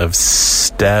teeth. I've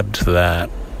stabbed that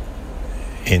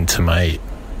into my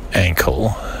ankle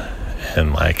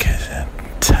and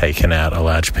taken out a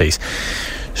large piece.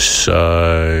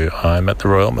 So I'm at the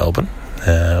Royal Melbourne,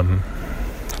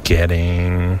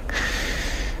 getting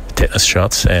tetanus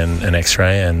shots and an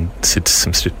x-ray and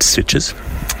some stitches,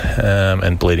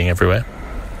 and bleeding everywhere.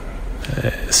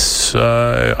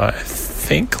 So I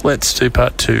think let's do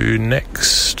part 2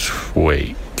 next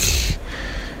week.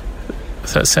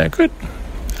 Does that sound good?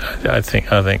 I think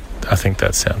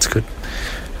that sounds good.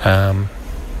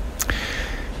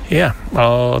 Yeah,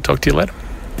 I'll talk to you later.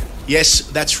 Yes,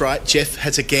 that's right. Geoff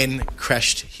has again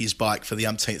crashed his bike for the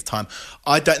umpteenth time.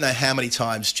 I don't know how many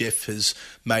times Geoff has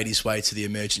made his way to the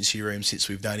emergency room since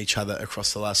we've known each other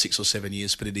across the last 6 or 7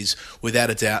 years, but it is without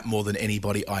a doubt more than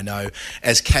anybody I know.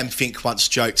 As Cam Fink once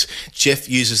joked, Geoff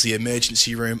uses the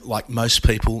emergency room like most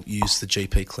people use the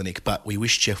GP clinic, but we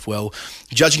wish Geoff well.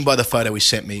 Judging by the photo he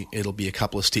sent me, it'll be a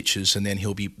couple of stitches and then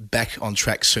he'll be back on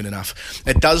track soon enough.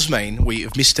 It does mean we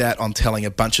have missed out on telling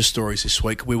a bunch of stories this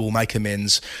week. We will make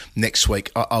amends next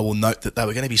week. I will note that they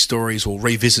were going to be stories or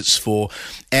revisits for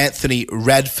Anthony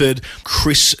Radford,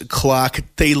 Chris Clark,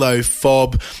 Thilo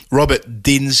Fobb, Robert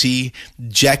Dinsey,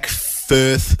 Jack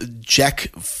Firth, Jack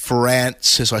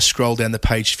France, as I scroll down the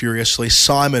page furiously,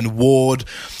 Simon Ward,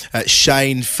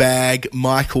 Shane Fagg,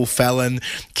 Michael Fallon,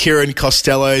 Kieran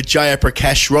Costello, Jaya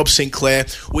Prakash, Rob Sinclair.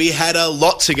 We had a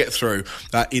lot to get through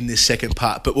in this second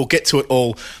part, but we'll get to it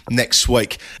all next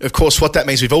week. Of course, what that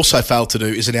means we've also failed to do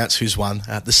is announce who's won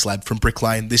the slab from Brick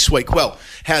Lane this week. Well,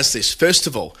 how's this? First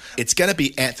of all, it's going to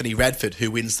be Anthony Radford who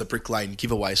wins the Brick Lane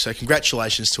giveaway. So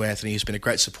congratulations to Anthony, who's been a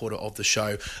great supporter of the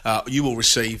show. You will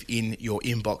receive in your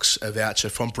inbox a voucher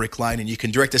from Brick Lane, and you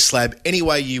can direct a slab any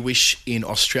way you wish in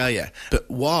Australia. But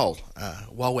while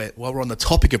while we're on the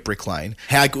topic of Brick Lane,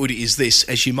 how good is this?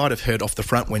 As you might have heard off the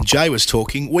front when Jay was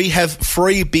talking, we have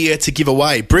free beer to give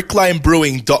away.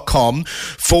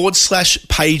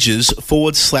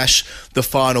 bricklanebrewing.com/pages/the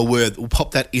final word. We'll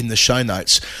pop that in the show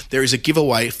notes. There is a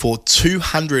giveaway for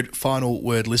 200 final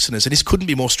word listeners, and this couldn't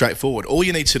be more straightforward. All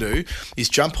you need to do is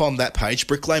jump on that page,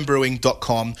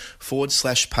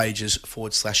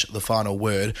 bricklanebrewing.com/pages/the final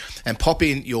word, and pop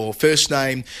in your first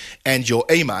name and your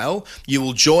email. You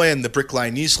will join the Brick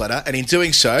Lane newsletter, and in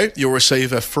doing so, you'll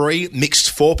receive a free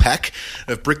mixed 4-pack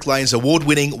of Brick Lane's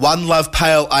award-winning One Love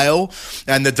Pale Ale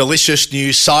and the delicious new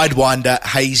Sidewinder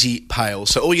Hazy Pale.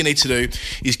 So all you need to do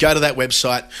is go to that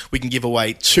website. We can give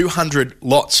away 200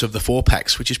 lots of the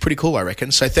 4-packs, which is pretty cool, I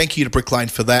reckon. So thank you to Brick Lane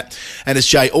for that. And as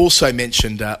Jay also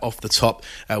mentioned off the top,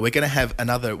 we're going to have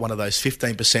another one of those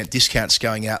 15% discounts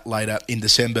going out later in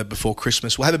December before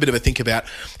Christmas. We'll have a bit of a think about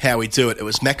how we do it. It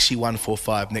was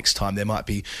Maxi145 next time. There might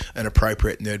be an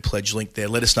appropriate Nerd Pledge link there.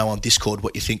 Let us know on Discord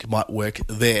what you think might work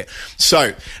there.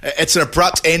 So it's an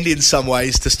abrupt end in some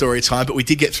ways to story time, but we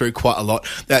did get through quite a lot.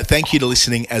 Thank you to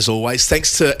listening as always.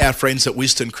 Thanks to our friends at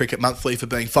Wisden Cricket Monthly for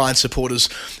being fine supporters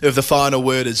of the final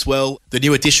word as well. The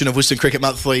new edition of Wisden Cricket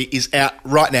Monthly is out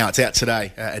right now. It's out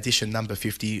today. Edition number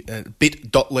 50,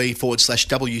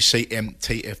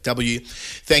 bit.ly/WCMTFW.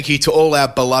 Thank you to all our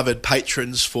beloved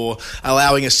patrons for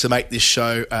allowing us to make this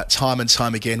show time and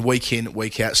time again, week in,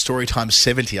 week out. Storytime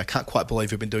 70. I can't quite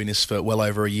believe we've been doing this for well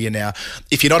over a year now.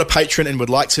 If you're not a patron and would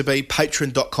like to be,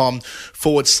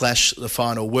 patreon.com/the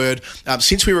final word.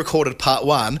 Since we recorded part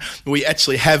 1, we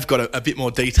actually have got a bit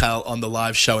more detail on the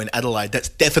live show in Adelaide. That's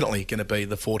definitely going to be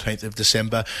the 14th of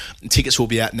December. Tickets will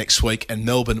be out next week, and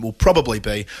Melbourne will probably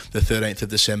be the 13th of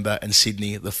December, and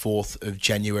Sydney the 4th of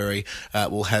January.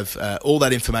 We'll have all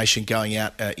that information going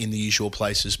out in the usual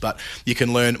places, but you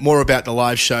can learn more about the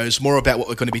live shows, more about what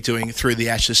we're going to be doing through the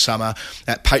Ashes summer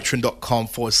at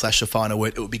patreon.com/the final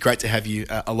word. It would be great to have you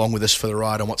along with us for the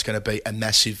ride on what's going to be a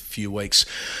massive few weeks.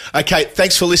 Okay,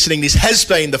 thanks for listening. This has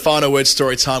been the Final Word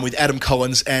Story Time with Adam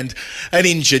Collins and an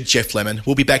injured Geoff Lemon.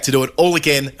 We'll be back to do it all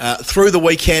again through the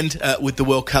weekend with the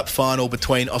World Cup final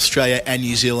between Australia and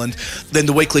New Zealand. Then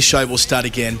the weekly show will start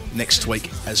again next week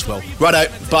as well. Righto,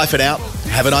 bye for now.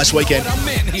 Have a nice weekend.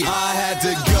 I had to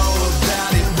go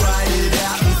about it, write it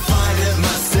out and find it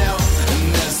myself.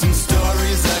 And there's some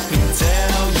stories I can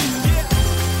tell you.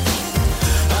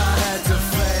 I had to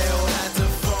fail, had to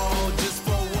fall just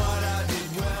for what I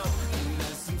did well. And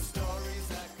there's some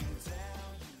stories I can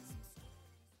tell you.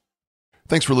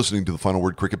 Thanks for listening to the Final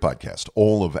Word Cricket Podcast.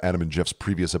 All of Adam and Geoff's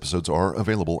previous episodes are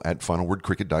available at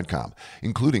finalwordcricket.com,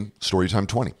 including Storytime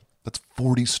 20. That's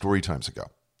 40 Storytimes ago.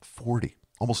 40.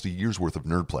 Almost a year's worth of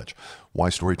Nerd Pledge. Why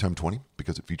Storytime 20?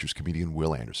 Because it features comedian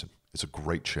Will Anderson. It's a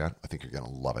great chat. I think you're going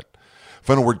to love it.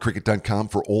 Finalwordcricket.com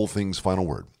for all things Final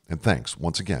Word. And thanks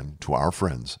once again to our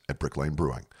friends at Brick Lane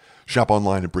Brewing. Shop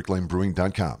online at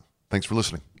bricklanebrewing.com. Thanks for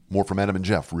listening. More from Adam and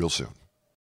Geoff real soon.